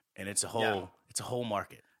and it's a whole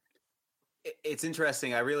market. It's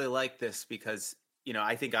interesting. I really like this because,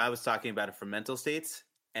 I think I was talking about it from mental states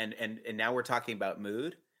and now we're talking about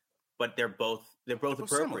mood, but they're both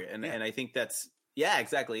appropriate. And I think that's,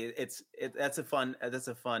 exactly. That's a fun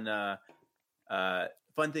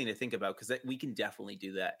thing to think about because we can definitely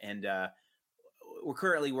do that. And we're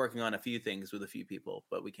currently working on a few things with a few people,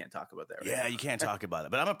 but we can't talk about that right now. You can't talk about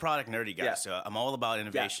it. But I'm a product nerdy guy, so I'm all about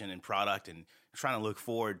innovation and product and trying to look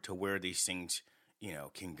forward to where these things,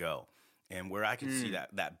 can go. And where I can see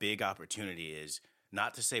that big opportunity is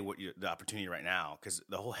not to say what the opportunity right now, because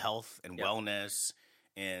the whole health and wellness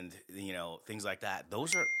and things like that,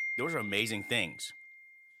 those are amazing things.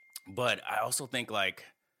 But I also think I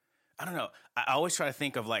don't know. I always try to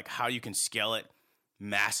think of how you can scale it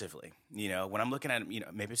massively. When I'm looking at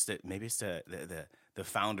maybe it's the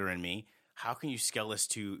founder in me. How can you scale this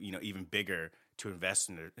to even bigger to invest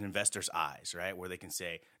in an investor's eyes, right? Where they can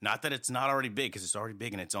say, not that it's not already big because it's already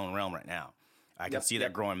big in its own realm right now. I can see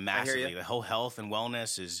that growing massively. The whole health and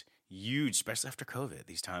wellness is huge, especially after COVID.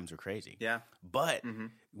 These times are crazy. Yeah. But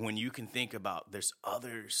when you can think about there's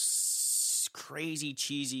other crazy,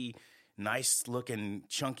 cheesy, nice looking,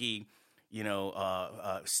 chunky,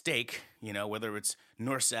 steak, whether it's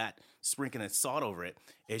Noorsat, sprinkling salt over it,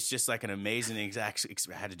 it's just like an amazing exact.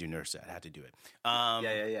 I had to do Noorsat. I had to do it.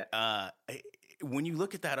 When you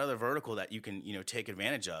look at that other vertical that you can, take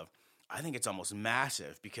advantage of, I think it's almost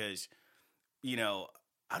massive because, I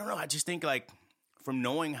don't know. I just think from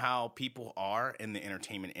knowing how people are in the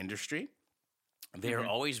entertainment industry, they are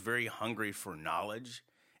always very hungry for knowledge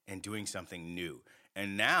and doing something new.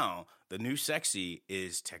 And now the new sexy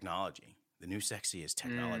is technology. The new sexy is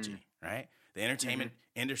technology, right? The entertainment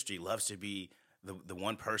industry loves to be the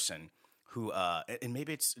one person who, and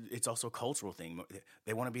maybe it's also a cultural thing.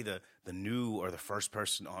 They want to be the new or the first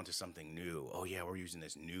person onto something new. Oh yeah, we're using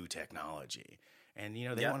this new technology. And,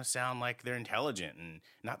 they want to sound like they're intelligent, and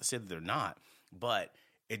not to say that they're not, but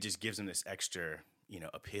it just gives them this extra,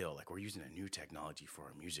 appeal. Like we're using a new technology for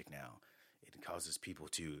our music now. It causes people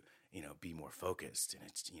to, be more focused, and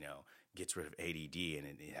it's, gets rid of ADD, and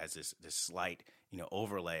it has this slight,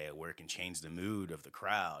 overlay where it can change the mood of the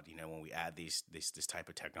crowd, when we add this type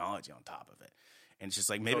of technology on top of it. And it's just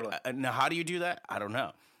like, maybe, now how do you do that? I don't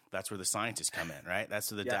know. That's where the scientists come in, right?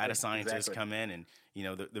 That's where the data scientists come in, and,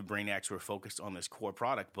 the brainiacs who are focused on this core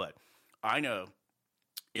product. But I know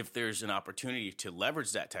if there's an opportunity to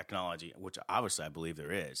leverage that technology, which obviously I believe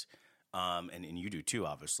there is, and you do too,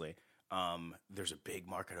 obviously, there's a big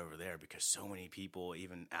market over there because so many people,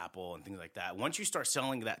 even Apple and things like that, once you start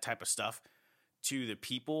selling that type of stuff to the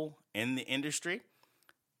people in the industry,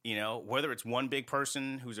 whether it's one big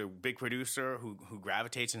person who's a big producer who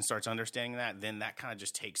gravitates and starts understanding that, then that kind of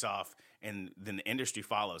just takes off, and then the industry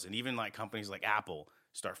follows. And even companies like Apple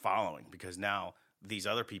start following because now these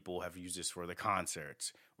other people have used this for the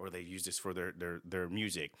concerts, or they use this for their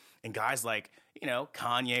music. And guys like,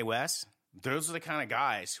 Kanye West, those are the kind of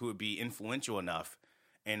guys who would be influential enough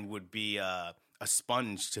and would be a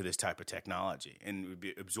sponge to this type of technology and would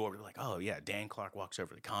be absorbed. Like, oh yeah, Dan Clark walks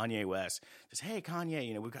over to Kanye West, says, hey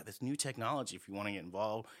Kanye, we've got this new technology. If you want to get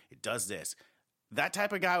involved, it does this. That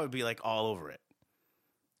type of guy would be all over it.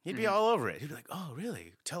 He'd be all over it. He'd be like, oh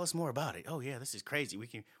really? Tell us more about it. Oh yeah, this is crazy.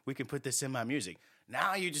 We can put this in my music.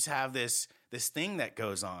 Now you just have this thing that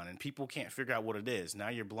goes on and people can't figure out what it is. Now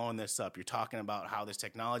you're blowing this up. You're talking about how this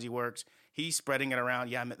technology works. He's spreading it around.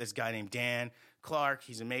 Yeah, I met this guy named Dan Clark.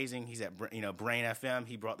 He's amazing. He's at Brain FM.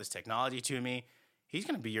 He brought this technology to me. He's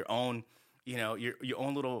going to be your own, your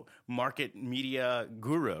own little market media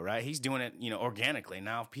guru, right? He's doing it, organically.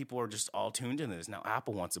 Now people are just all tuned into this. Now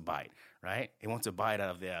Apple wants a bite, right? It wants a bite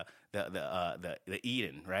out of the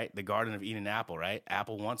Eden, right? The Garden of Eden apple, right?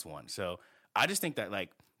 Apple wants one. So I just think that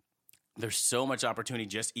there's so much opportunity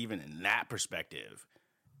just even in that perspective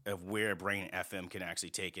of where Brain FM can actually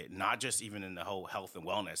take it, not just even in the whole health and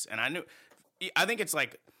wellness. And I think it's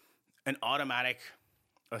an automatic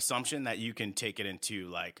assumption that you can take it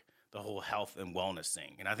into the whole health and wellness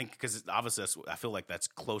thing. And I think because obviously I feel like that's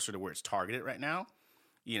closer to where it's targeted right now,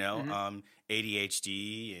 ADHD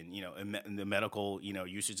and the medical,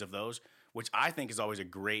 usage of those, which I think is always a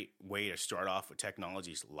great way to start off with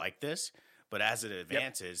technologies like this. But as it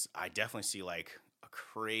advances, I definitely see a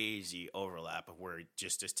crazy overlap of where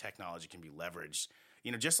just this technology can be leveraged.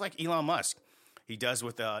 Just like Elon Musk, he does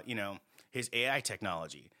with his AI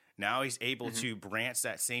technology. Now he's able to branch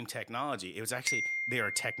that same technology. It was actually, they're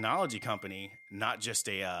a technology company, not just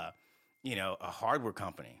a hardware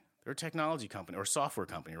company. They're a technology company or software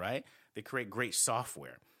company, right? They create great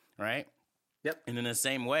software, right? Yep. And in the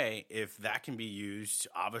same way, if that can be used,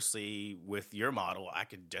 obviously with your model, I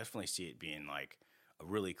could definitely see it being like a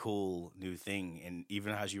really cool new thing. And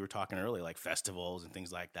even as you were talking earlier, like festivals and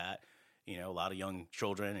things like that, a lot of young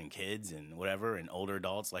children and kids and whatever and older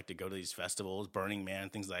adults like to go to these festivals, Burning Man,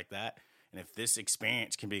 things like that. And if this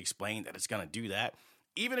experience can be explained that it's going to do that,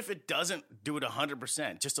 even if it doesn't do it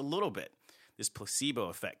 100%, just a little bit, this placebo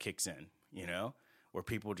effect kicks in, where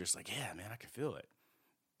people are just like, yeah, man, I can feel it.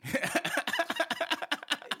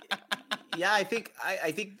 Yeah, I think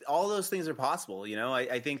all those things are possible.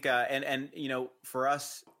 I think and for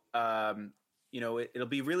us, it'll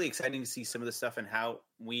be really exciting to see some of the stuff and how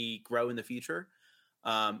we grow in the future.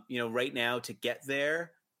 Right now to get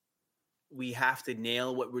there, we have to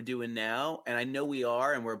nail what we're doing now, and I know we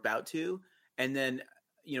are, and we're about to. And then,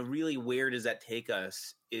 really, where does that take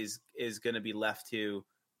us is going to be left to,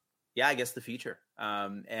 I guess, the future.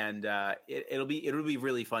 It'll be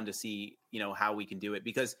really fun to see, how we can do it,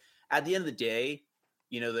 because at the end of the day,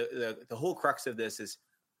 the whole crux of this is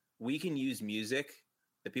we can use music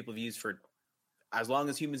that people have used for as long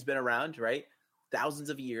as humans been around, right? Thousands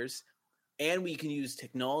of years. And we can use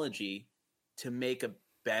technology to make a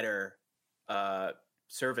better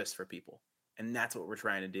service for people. And that's what we're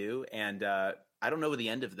trying to do. And I don't know the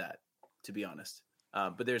end of that, to be honest.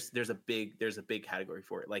 But there's a big category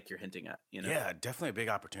for it, like you're hinting at. Yeah, definitely a big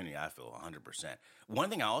opportunity. I feel 100%. One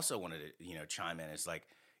thing I also wanted to chime in is like,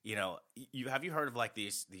 have you heard of like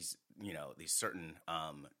these certain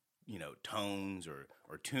tones or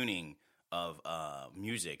tuning of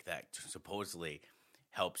music that supposedly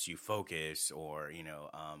helps you focus or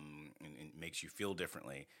and makes you feel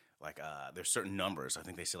differently. Like there's certain numbers. I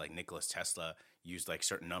think they say like Nikola Tesla used like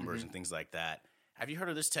certain numbers and things like that. Have you heard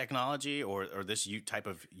of this technology or this type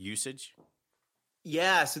of usage?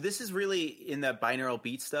 Yeah, so this is really in that binaural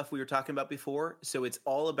beat stuff we were talking about before. So it's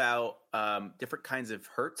all about different kinds of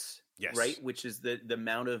hertz, yes, right? Which is the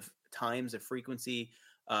amount of times a frequency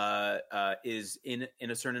is in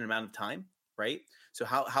a certain amount of time, right? So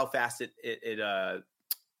how fast it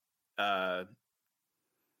I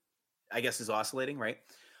guess is oscillating, right?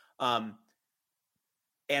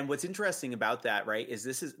 And what's interesting about that, right, is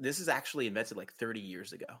this is actually invented like 30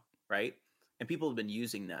 years ago, right? And people have been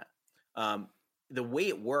using that. The way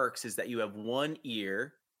it works is that you have one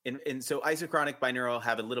ear, and so isochronic binaural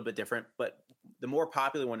have a little bit different, but the more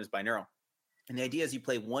popular one is binaural. And the idea is you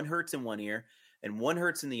play 1 hertz in one ear and 1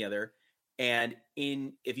 hertz in the other. And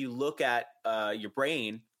if you look at your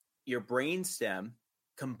brain stem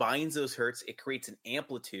combines those hertz, it creates an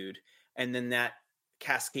amplitude, and then that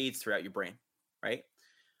cascades throughout your brain, right?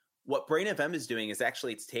 What Brain FM is doing is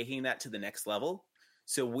actually it's taking that to the next level.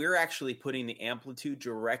 So we're actually putting the amplitude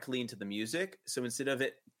directly into the music. So instead of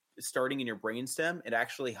it starting in your brainstem, it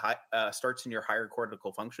actually starts in your higher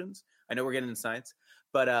cortical functions. I know we're getting into science,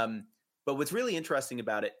 but what's really interesting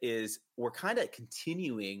about it is we're kind of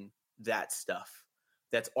continuing that stuff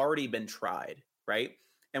that's already been tried, right?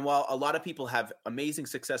 And while a lot of people have amazing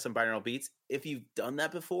success in binaural beats, if you've done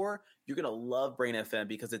that before, you're going to love Brain FM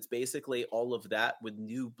because it's basically all of that with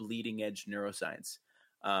new bleeding edge neuroscience.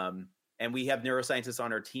 And we have neuroscientists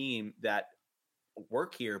on our team that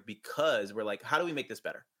work here because we're like, how do we make this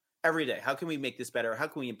better every day? How can we make this better? How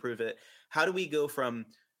can we improve it? How do we go from,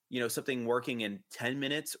 something working in 10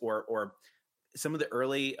 minutes or some of the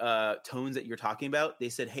early tones that you're talking about? They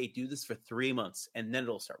said, hey, do this for 3 months and then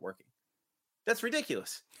it'll start working. That's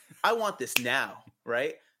ridiculous. I want this now,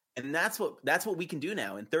 right? And that's what we can do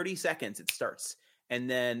now. In 30 seconds, it starts. And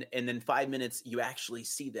then 5 minutes, you actually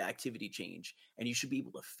see the activity change and you should be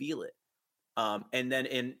able to feel it. And then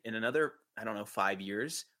in another, 5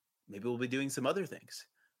 years, maybe we'll be doing some other things.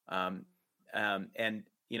 And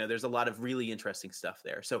there's a lot of really interesting stuff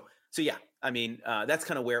there. So yeah, that's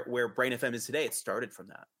kind of where Brain FM is today. It started from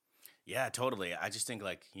that. Yeah, totally. I just think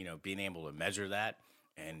like, being able to measure that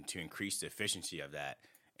and to increase the efficiency of that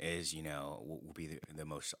is, will be the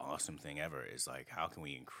most awesome thing ever is like, how can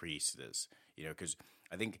we increase this? Because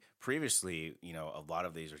I think previously, a lot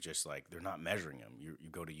of these are just like, they're not measuring them. You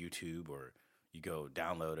go to YouTube or you go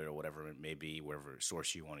download it or whatever it may be, whatever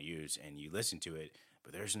source you want to use, and you listen to it,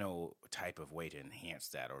 but there's no type of way to enhance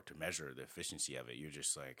that or to measure the efficiency of it. You're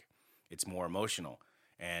just like, it's more emotional.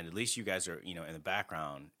 And at least you guys are, in the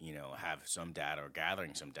background, have some data or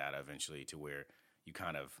gathering some data eventually to where you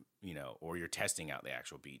kind of, or you're testing out the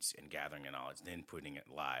actual beats and gathering the knowledge, then putting it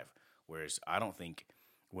live. Whereas I don't think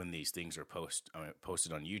when these things are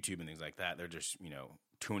posted on YouTube and things like that, they're just,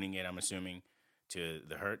 tuning it, I'm assuming, to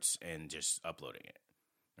the hertz and just uploading it,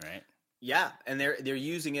 right? Yeah, and they're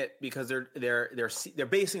using it because they're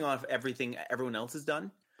basing off everything everyone else has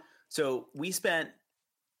done. So we've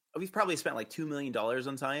probably spent like $2 million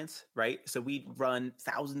on science, right? So we run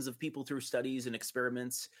thousands of people through studies and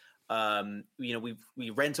experiments.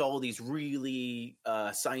 We rent all these really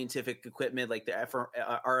scientific equipment like the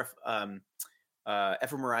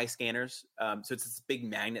fMRI scanners. So it's this big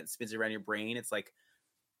magnet that spins around your brain. It's like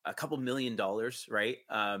a couple $1 million, right?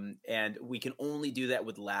 And we can only do that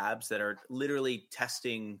with labs that are literally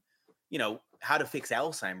testing, how to fix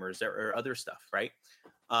Alzheimer's or other stuff, right?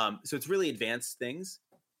 So it's really advanced things.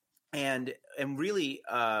 And really,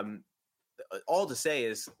 all to say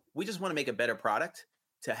is we just want to make a better product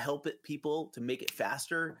to help people to make it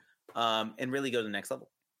faster, and really go to the next level,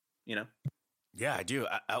 Yeah, I do.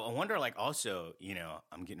 I wonder, like, also,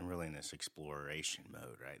 I'm getting really in this exploration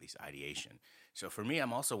mode, right? This ideation. So for me,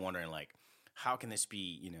 I'm also wondering, like, how can this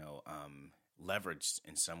be, leveraged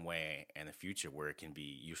in some way in the future where it can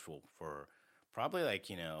be useful for probably, like,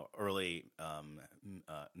 early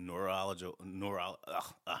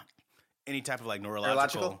any type of like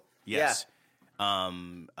neurological? Yes.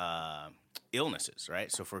 Yeah. Illnesses,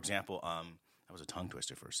 right? So, for example, that was a tongue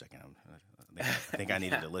twister for a second. I think I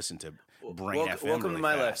needed to listen to Brain FM welcome really to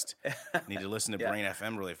my fast. list. Need to listen to Brain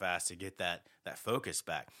FM really fast to get that focus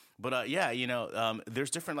back. But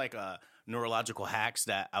there's different like neurological hacks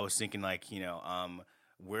that I was thinking like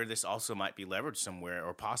where this also might be leveraged somewhere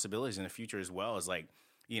or possibilities in the future as well as like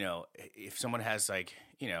if someone has like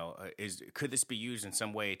could this be used in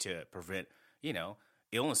some way to prevent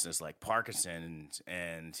illnesses like Parkinson's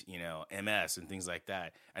and MS and things like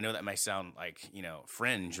that. I know that may sound like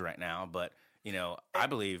fringe right now, but I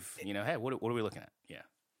believe hey, what are we looking at?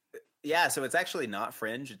 Yeah, so it's actually not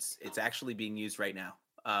fringe. It's actually being used right now.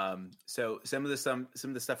 So some of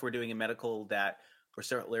the stuff we're doing in medical that we're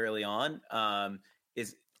starting early on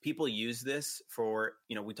is people use this for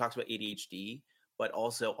we talked about ADHD, but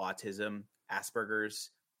also autism, Asperger's,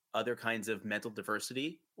 other kinds of mental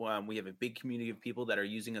diversity. We have a big community of people that are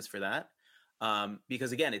using us for that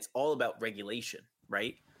because again, it's all about regulation,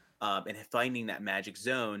 right? And finding that magic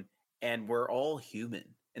zone. And we're all human,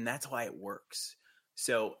 and that's why it works.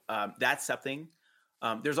 So that's something.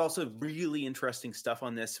 There's also really interesting stuff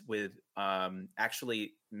on this with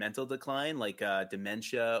actually mental decline, like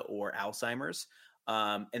dementia or Alzheimer's.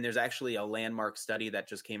 And there's actually a landmark study that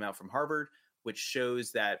just came out from Harvard, which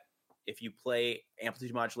shows that if you play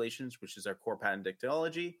amplitude modulations, which is our core patent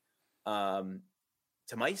technology, to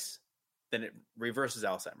mice, then it reverses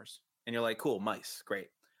Alzheimer's. And you're like, cool, mice, great.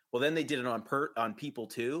 Well, then they did it on people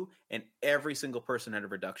too, and every single person had a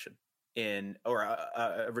reduction in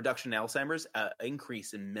reduction in Alzheimer's,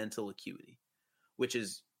 increase in mental acuity, which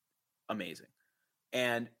is amazing.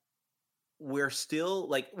 And we're still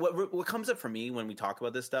like, what comes up for me when we talk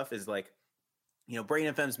about this stuff is like,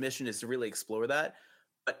 Brain FM's mission is to really explore that,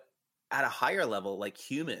 but at a higher level, like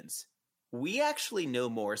humans, we actually know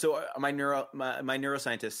more. So my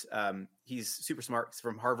neuroscientist, he's super smart. He's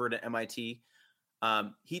from Harvard and MIT.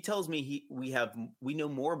 He tells me we know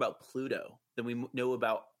more about Pluto than we know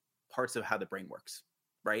about parts of how the brain works,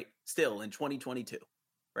 right? Still in 2022,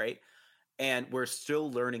 right? And we're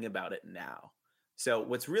still learning about it now. So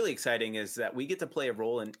what's really exciting is that we get to play a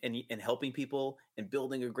role in helping people and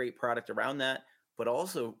building a great product around that, but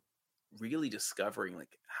also really discovering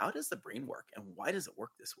like, how does the brain work and why does it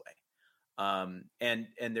work this way? And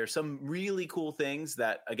there's some really cool things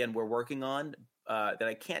that, again, we're working on that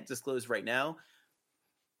I can't disclose right now,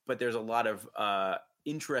 but there's a lot of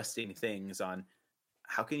interesting things on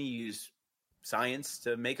how can you use science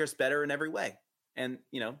to make us better in every way. And,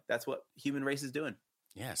 that's what human race is doing.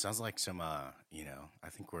 Yeah, it sounds like some, I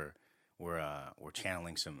think we're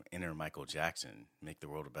channeling some inner Michael Jackson, make the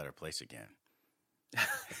world a better place again.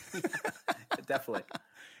 Definitely.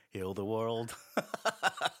 Heal the world.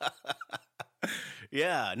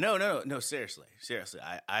 Yeah, no, seriously.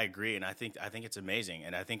 I agree. And I think it's amazing.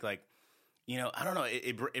 And I think like, I don't know,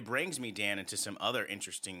 it brings me, Dan, into some other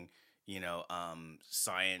interesting,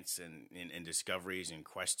 science and discoveries and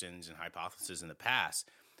questions and hypotheses in the past.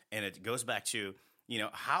 And it goes back to,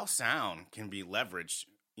 how sound can be leveraged,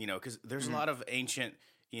 because there's a lot of ancient,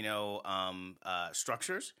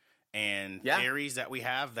 structures and theories that we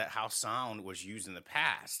have that how sound was used in the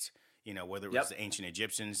past, whether it was the ancient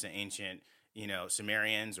Egyptians, the ancient,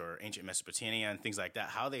 Sumerians or ancient Mesopotamia and things like that,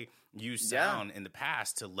 how they used sound in the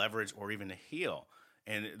past to leverage or even to heal.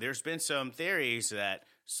 And there's been some theories that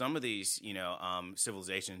some of these,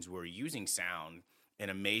 civilizations were using sound in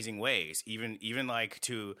amazing ways. Even like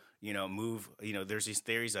to move. There's these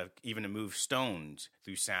theories of even to move stones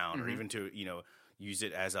through sound, or even to use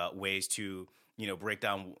it as ways to break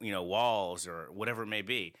down walls or whatever it may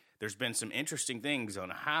be. There's been some interesting things on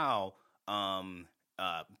how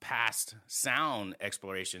past sound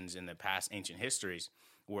explorations in the past ancient histories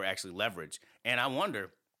were actually leveraged. And I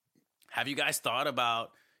wonder, have you guys thought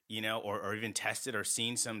about, or even tested or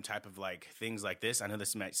seen some type of like things like this? I know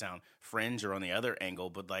this might sound fringe or on the other angle,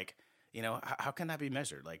 but like, how can that be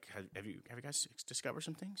measured? Like, have you guys discovered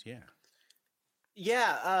some things? Yeah.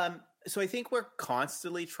 Yeah. So I think we're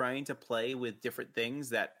constantly trying to play with different things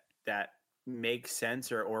that make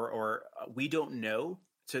sense or we don't know,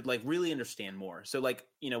 to like really understand more. So like,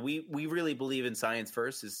 we really believe in science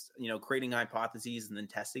first, is, creating hypotheses and then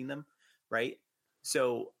testing them. Right.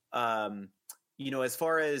 So, as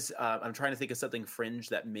far as, I'm trying to think of something fringe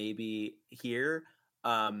that may be here.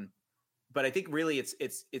 But I think really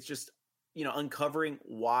it's just, uncovering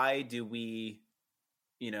why do we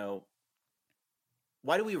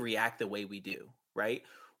react the way we do, right?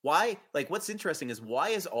 Why, like, what's interesting is, why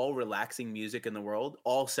is all relaxing music in the world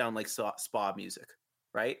all sound like spa music,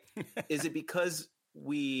 right? Is it because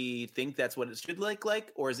we think that's what it should look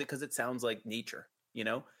like, or is it because it sounds like nature,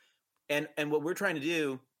 And what we're trying to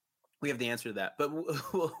do, we have the answer to that. But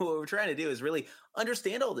what we're trying to do is really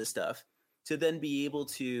understand all this stuff to then be able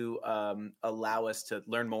to allow us to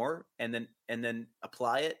learn more, and then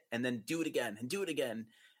apply it, and then do it again and do it again.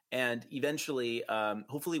 And eventually,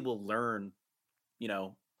 hopefully we'll learn,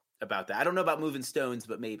 about that. I don't know about moving stones,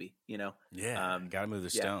 but maybe, Yeah, got to move the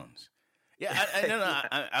stones. Yeah,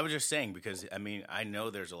 I was just saying, because, I know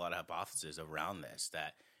there's a lot of hypotheses around this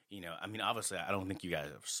that, obviously I don't think you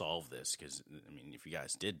guys have solved this, because, if you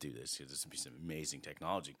guys did do this would be some amazing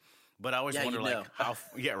technology. But I always wonder, like, how,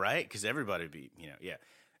 yeah, right? Because everybody would be, yeah.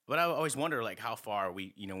 But I always wonder, like, how far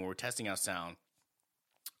we, when we're testing out sound,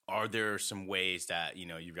 are there some ways that,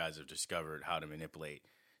 you guys have discovered how to manipulate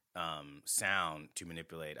sound to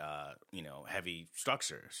manipulate, heavy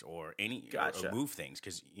structures or or move things?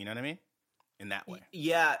 Because, you know what I mean? In that way.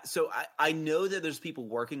 Yeah. So I know that there's people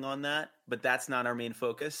working on that, but that's not our main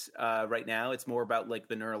focus right now. It's more about like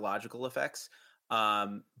the neurological effects.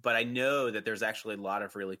 But I know that there's actually a lot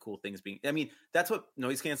of really cool things that's what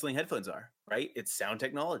noise canceling headphones are, right? It's sound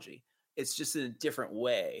technology. It's just in a different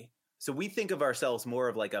way. So we think of ourselves more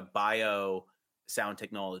of like a bio sound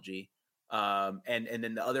technology. And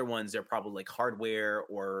then the other ones are probably like hardware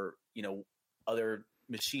or, other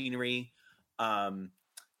machinery. I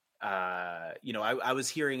was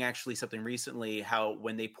hearing actually something recently, how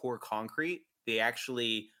when they pour concrete, they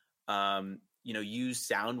actually, use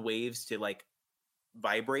sound waves to like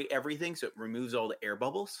vibrate everything. So it removes all the air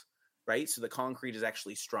bubbles, right? So the concrete is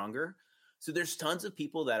actually stronger. So there's tons of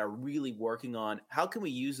people that are really working on how can we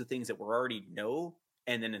use the things that we already know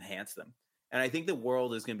and then enhance them. And I think the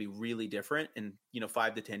world is going to be really different in,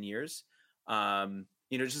 5 to 10 years.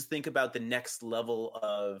 Just think about the next level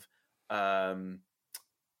of,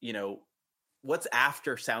 what's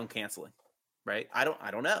after sound canceling, right? I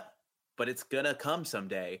don't know, but it's going to come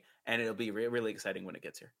someday, and it'll be really exciting when it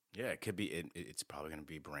gets here. Yeah, it could be. It's probably going to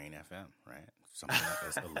be Brain FM, right? Something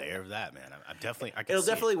like that, a layer of that, man. It'll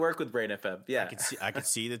definitely work with Brain FM. Yeah, I could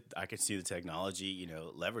see the technology,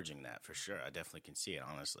 leveraging that for sure. I definitely can see it,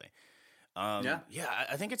 honestly.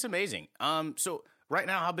 I think it's amazing. So right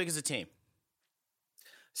now, how big is the team?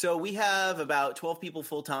 So we have about 12 people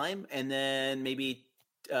full time, and then maybe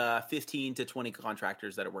 15 to 20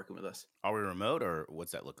 contractors that are working with us. Are we remote, or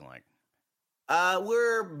what's that looking like?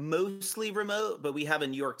 We're mostly remote, but we have a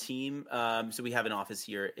New York team. So we have an office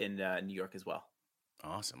here in New York as well.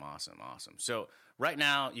 Awesome. So right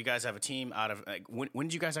now, you guys have a team out of when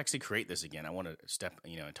did you guys actually create this again? I want to step,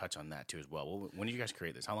 and touch on that too as well. When did you guys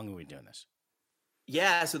create this? How long have we been doing this?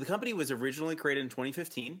 Yeah, so the company was originally created in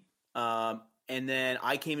 2015. And then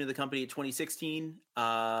I came into the company in 2016.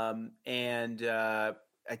 And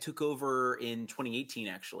I took over in 2018,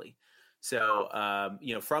 actually. So,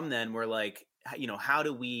 from then we're like, how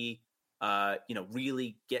do we,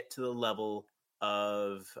 really get to the level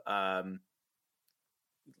of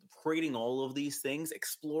creating all of these things,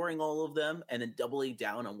 exploring all of them, and then doubling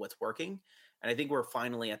down on what's working. And I think we're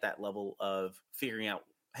finally at that level of figuring out,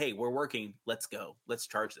 hey, we're working. Let's go. Let's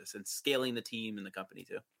charge this, and scaling the team and the company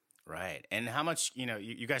too. Right. And how much,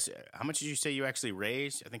 you guys, how much did you say you actually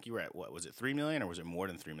raised? I think you were at, what was it, 3 million, or was it more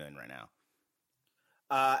than 3 million right now?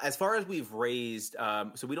 As far as we've raised,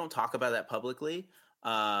 so we don't talk about that publicly,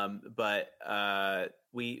 but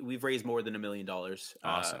we've raised more than $1 million.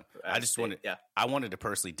 Awesome. I wanted to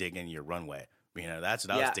personally dig into your runway. That's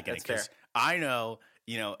what I was digging in, because I know,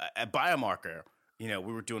 at Biomarker,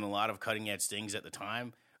 we were doing a lot of cutting edge things at the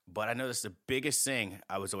time, but I noticed the biggest thing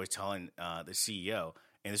I was always telling the CEO,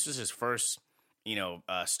 and this was his first,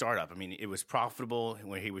 startup. I mean, it was profitable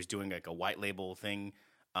when he was doing like a white label thing.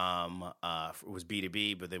 It was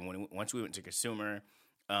B2B, but then once we went to consumer,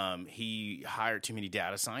 he hired too many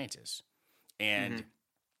data scientists, and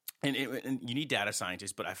you need data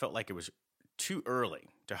scientists, but I felt like it was too early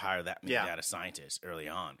to hire that many data scientists early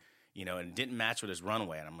on, and it didn't match with his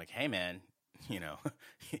runway. And I'm like, hey man, you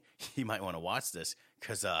might want to watch this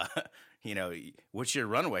because, what's your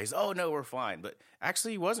runways? Oh no, we're fine. But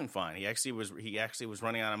actually he wasn't fine. He actually was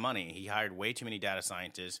running out of money. He hired way too many data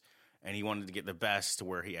scientists and he wanted to get the best to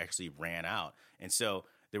where he actually ran out. And so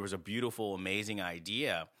there was a beautiful, amazing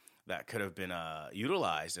idea that could have been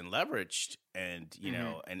utilized and leveraged and,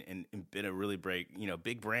 and been a really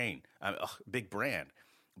big brand.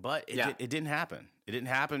 But it didn't happen. It didn't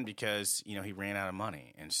happen because, he ran out of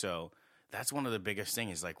money. And so that's one of the biggest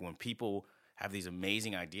things is like when people have these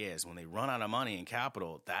amazing ideas, when they run out of money and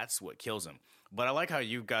capital, that's what kills them. But I like how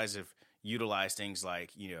you guys have utilized things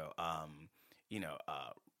like,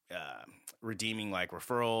 redeeming like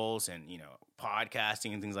referrals and,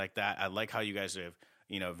 podcasting and things like that. I like how you guys have,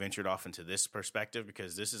 ventured off into this perspective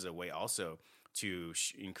because this is a way also to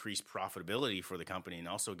increase profitability for the company and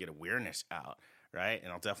also get awareness out, right?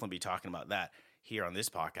 And I'll definitely be talking about that here on this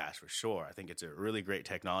podcast for sure. I think it's a really great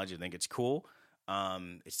technology. I think it's cool.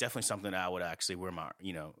 It's definitely something that I would actually wear my,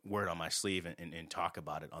 wear it on my sleeve and talk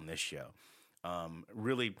about it on this show.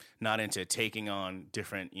 Really not into taking on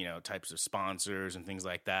different, types of sponsors and things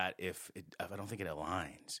like that if I don't think it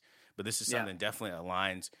aligns. But this is something that definitely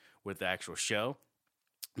aligns with the actual show.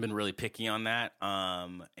 I've been really picky on that.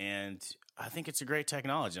 And I think it's a great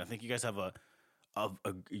technology. I think you guys have a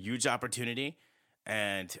huge opportunity.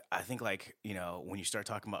 And I think when you start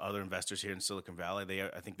talking about other investors here in Silicon Valley,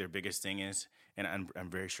 I think their biggest thing is, and I'm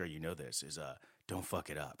very sure this, is don't fuck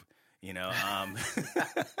it up.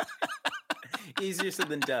 Easier said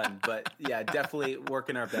than done, but yeah, definitely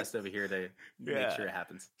working our best over here to make sure it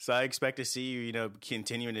happens. So I expect to see you,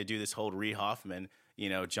 continuing to do this whole Reid Hoffman,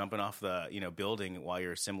 jumping off the, building while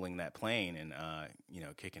you're assembling that plane and,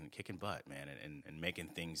 kicking butt, man, and making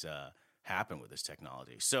things happen with this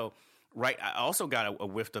technology. So, right, I also got a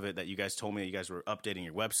whiff of it that you guys told me that you guys were updating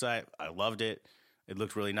your website. I loved it. It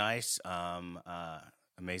looked really nice.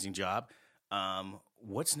 Amazing job.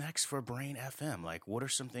 What's next for Brain FM? Like, what are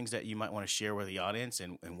some things that you might want to share with the audience,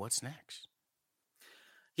 and what's next?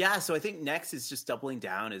 Yeah, so I think next is just doubling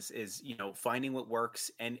down, is finding what works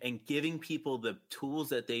and giving people the tools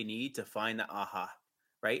that they need to find the aha,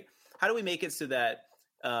 right? How do we make it so that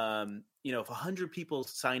if 100 people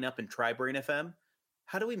sign up and try Brain FM,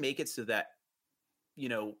 how do we make it so that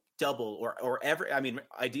double or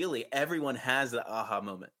ideally everyone has the aha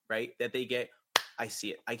moment, right? That they get, I see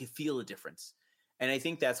it, I can feel a difference. And I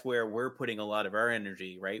think that's where we're putting a lot of our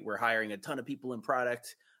energy, right? We're hiring a ton of people in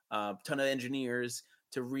product, a ton of engineers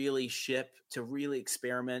to really ship, to really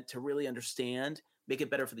experiment, to really understand, make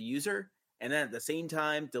it better for the user. And then at the same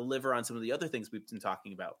time, deliver on some of the other things we've been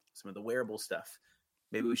talking about, some of the wearable stuff.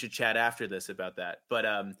 Maybe we should chat after this about that. But,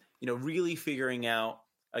 really figuring out,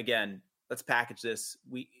 again, let's package this.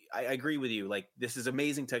 I agree with you. Like, this is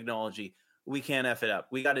amazing technology. We can't F it up.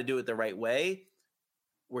 We got to do it the right way.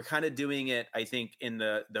 We're kind of doing it, I think, in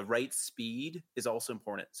the right speed is also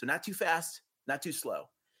important. So not too fast, not too slow,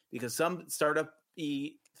 because some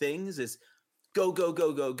startup-y things is go, go,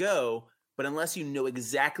 go, go, go. But unless you know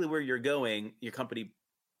exactly where you're going, your company,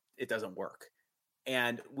 it doesn't work.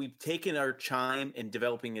 And we've taken our time in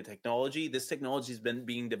developing the technology. This technology has been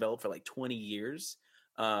being developed for like 20 years.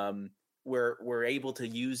 We're able to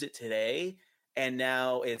use it today. And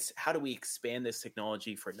now it's how do we expand this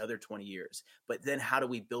technology for another 20 years? But then how do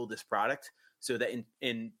we build this product so that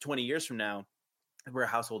in 20 years from now, we're a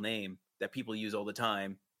household name that people use all the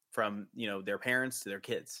time from, their parents to their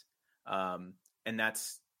kids. And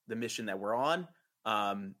that's the mission that we're on.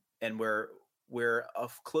 And we're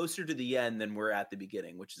closer to the end than we're at the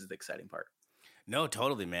beginning, which is the exciting part. No,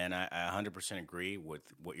 totally, man. I 100% agree with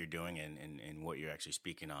what you're doing and what you're actually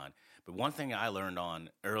speaking on. But one thing I learned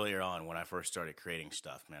earlier on when I first started creating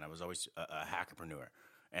stuff, man, I was always a hackerpreneur.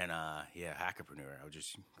 And hackerpreneur. I was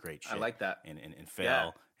just great shit. I like that. And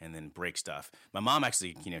fail and then break stuff. My mom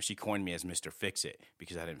actually, she coined me as Mr. Fix It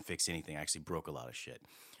because I didn't fix anything. I actually broke a lot of shit.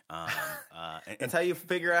 That's how you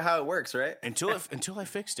figure out how it works, right? Until I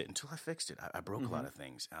fixed it. I broke a lot of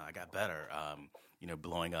things. I got better.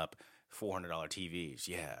 Blowing up $400 TVs.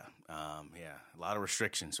 A lot of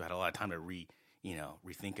restrictions. So I had a lot of time to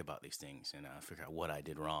rethink about these things and figure out what I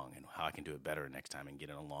did wrong and how I can do it better next time and get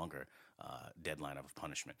in a longer deadline of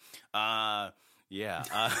punishment. Yeah.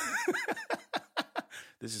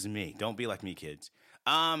 This is me. Don't be like me, kids.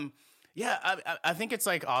 Yeah, I think it's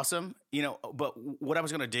like awesome, you know. But what I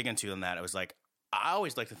was going to dig into on that, it was like I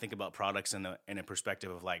always like to think about products in a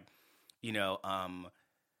perspective of like, you know,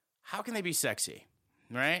 how can they be sexy,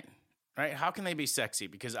 right? Right? How can they be sexy?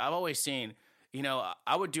 Because I've always seen, you know,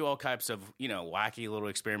 I would do all types of, you know, wacky little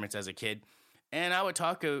experiments as a kid, and I would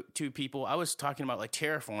talk to people. I was talking about like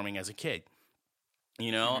terraforming as a kid.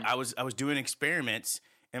 You know, I was doing experiments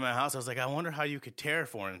in my house. I was like, I wonder how you could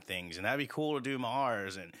terraform things, and that'd be cool to do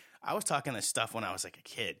Mars. And I was talking this stuff when I was like a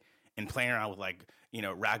kid and playing around with like, you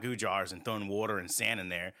know, ragu jars and throwing water and sand in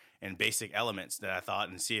there and basic elements that I thought,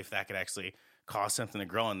 and see if that could actually cause something to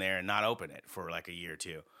grow in there and not open it for like a year or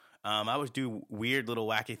two. I would do weird little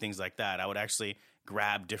wacky things like that. I would actually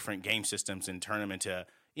grab different game systems and turn them into,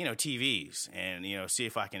 you know, TVs, and, you know, see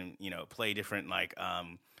if I can, you know, play different like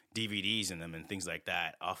DVDs in them and things like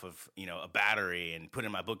that off of, you know, a battery, and put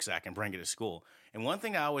in my book sack and bring it to school. And one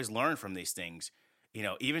thing I always learned from these things, you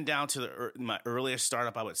know, even down to my earliest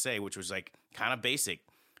startup, I would say, which was like kind of basic,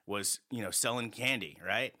 was, you know, selling candy,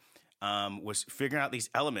 right? Was figuring out these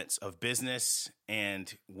elements of business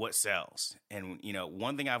and what sells. And, you know,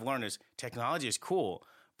 one thing I've learned is technology is cool,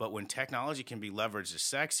 but when technology can be leveraged as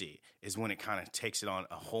sexy is when it kind of takes it on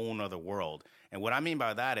a whole nother world. And what I mean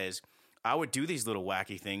by that is I would do these little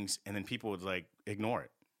wacky things, and then people would like ignore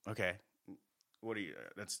it. Okay, what are you?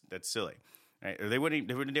 That's silly. Right? Or they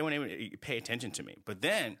wouldn't even pay attention to me. But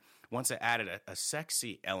then once I added a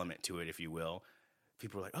sexy element to it, if you will,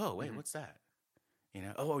 people were like, "Oh, wait, what's that?" You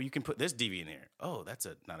know, "Oh, you can put this DVD in there. Oh, that's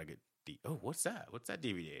not a good oh, what's that? What's that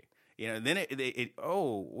DVD?" You know, then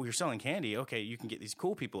oh, well, you're selling candy. Okay, you can get these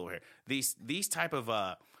cool people over here. These type of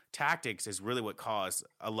tactics is really what caused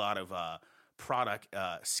a lot of product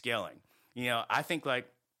scaling. You know, I think like,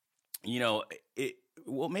 you know,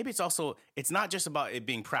 well, maybe it's not just about it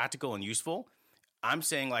being practical and useful. I'm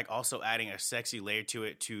saying like also adding a sexy layer to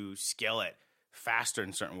it to scale it faster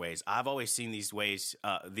in certain ways. I've always seen these ways,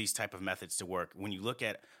 these type of methods to work. When you look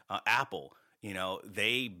at Apple, you know,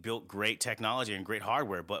 they built great technology and great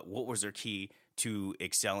hardware, but what was their key to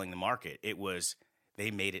excelling the market? It was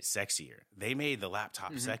they made it sexier. They made the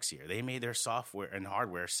laptop sexier. They made their software and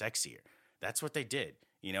hardware sexier. That's what they did.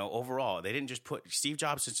 You know, overall, they didn't just Steve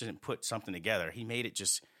Jobs just didn't put something together. He made it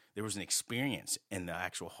there was an experience in the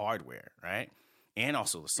actual hardware, right? And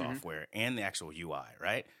also the software and the actual UI,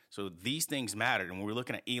 right? So these things mattered. And when we're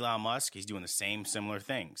looking at Elon Musk, he's doing the similar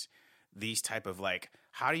things. These type of like,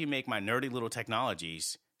 how do you make my nerdy little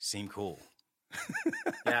technologies seem cool?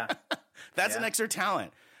 Yeah. That's an extra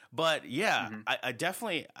talent. But yeah, I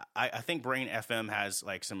definitely, I think Brain FM has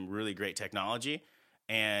like some really great technology.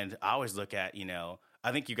 And I always look at, you know,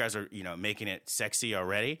 I think you guys are, you know, making it sexy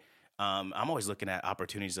already. I'm always looking at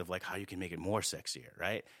opportunities of like how you can make it more sexier,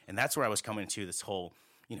 right? And that's where I was coming to this whole,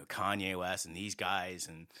 you know, Kanye West and these guys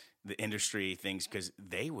and the industry things, because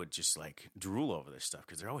they would just like drool over this stuff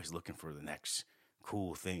because they're always looking for the next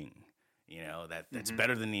cool thing, you know, that's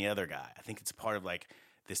better than the other guy. I think it's part of like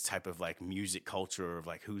this type of like music culture of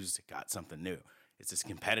like who's got something new. It's this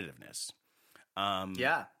competitiveness.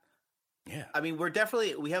 Yeah. Yeah. I mean,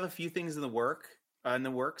 we have a few things in the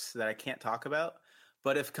works that I can't talk about.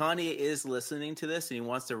 But if Kanye is listening to this and he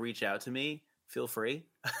wants to reach out to me, feel free.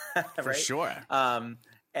 For sure. And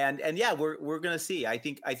yeah, we're gonna see. I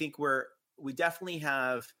think we definitely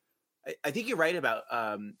have. I think you're right about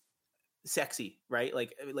sexy, right?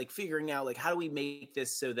 Like figuring out like how do we make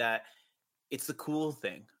this so that it's the cool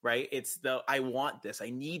thing, right? It's I want this, I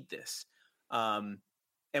need this. And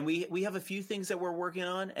we have a few things that we're working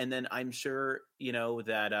on, and then I'm sure you know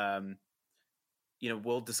that you know,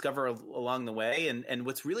 we'll discover along the way. And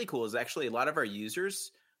what's really cool is actually a lot of our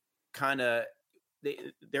users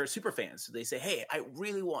they're super fans. So they say, hey, I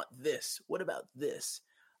really want this. What about this?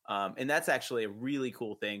 And that's actually a really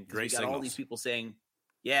cool thing. Great we got signals. all these people saying,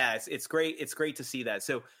 yeah, it's great. It's great to see that.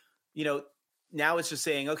 So, you know, now it's just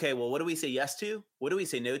saying, okay, well, what do we say yes to? What do we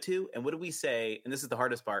say no to? And what do we say, and this is the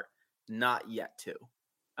hardest part, not yet to?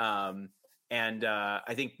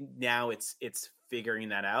 I think now it's figuring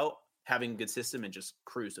that out, having a good system and just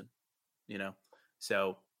cruising, you know?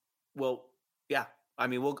 So, well, yeah, I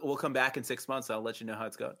mean, we'll come back in 6 months. I'll let you know how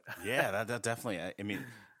it's going. Yeah, that definitely, I mean,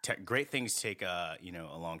 great things take, you know,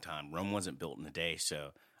 a long time. Rome wasn't built in a day.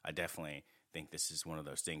 So I definitely think this is one of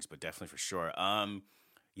those things, but definitely for sure.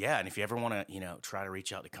 Yeah. And if you ever want to, you know, try to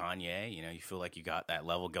reach out to Kanye, you know, you feel like you got that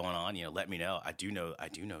level going on, you know, let me know. I do know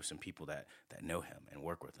some people that know him and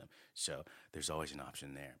work with him. So there's always an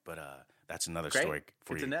option there, but, that's another story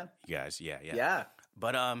for you guys. Yeah.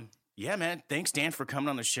 But, yeah, man, thanks Dan for coming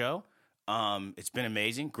on the show. It's been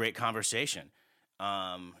amazing. Great conversation.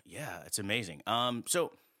 Yeah, it's amazing.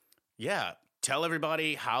 So yeah, tell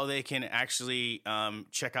everybody how they can actually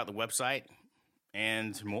check out the website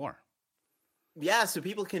and more. Yeah, so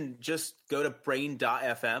people can just go to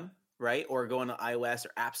brain.fm, right? Or go on the iOS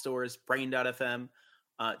or app stores, brain.fm.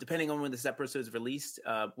 Depending on when this episode is released,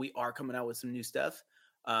 we are coming out with some new stuff.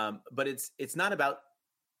 But it's not about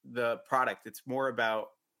the product. It's more about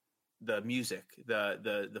the music,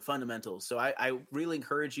 the fundamentals. So I really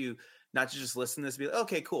encourage you not to just listen to this and be like,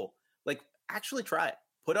 okay, cool. Like, actually try it.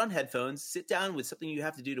 Put on headphones, sit down with something you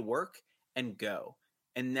have to do to work, and go.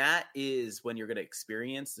 And that is when you're going to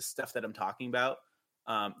experience the stuff that I'm talking about,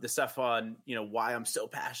 the stuff on, why I'm so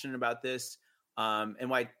passionate about this, and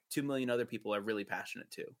why 2 million other people are really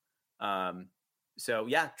passionate too. So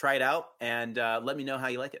yeah, try it out and let me know how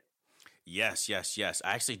you like it. Yes.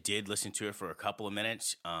 I actually did listen to it for a couple of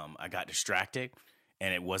minutes. I got distracted,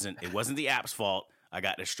 and it wasn't the app's fault. I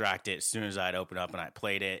got distracted as soon as I'd opened up and I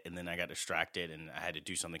played it, and then I got distracted and I had to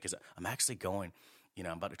do something because I'm actually going.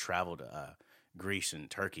 I'm about to travel to Greece and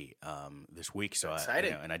Turkey this week. So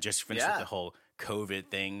and I just finished with the whole COVID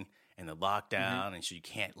thing and the lockdown, and so you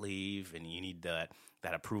can't leave, and you need that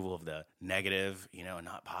approval of the negative, and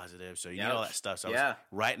not positive. So you need all that stuff. So I was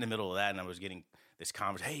right in the middle of that, and I was getting this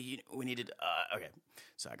conversation. Hey, we needed. Okay,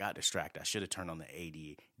 so I got distracted. I should have turned on the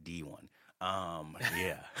ADD one.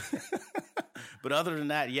 Yeah. But other than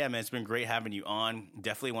that, yeah, man, it's been great having you on.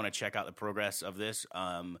 Definitely want to check out the progress of this.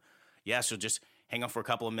 So just hang on for a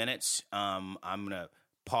couple of minutes. I'm going to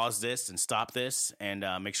pause this and stop this and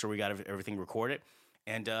make sure we got everything recorded.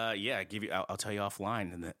 And I'll tell you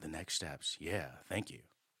offline the next steps. Yeah. Thank you.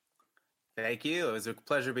 Thank you. It was a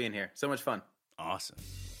pleasure being here. So much fun. Awesome.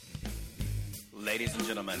 Ladies and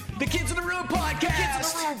gentlemen, The Kids in the Room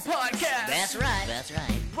Podcast. That's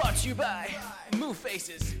right. Brought to you by Move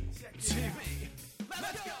Faces TV.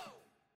 Let's go.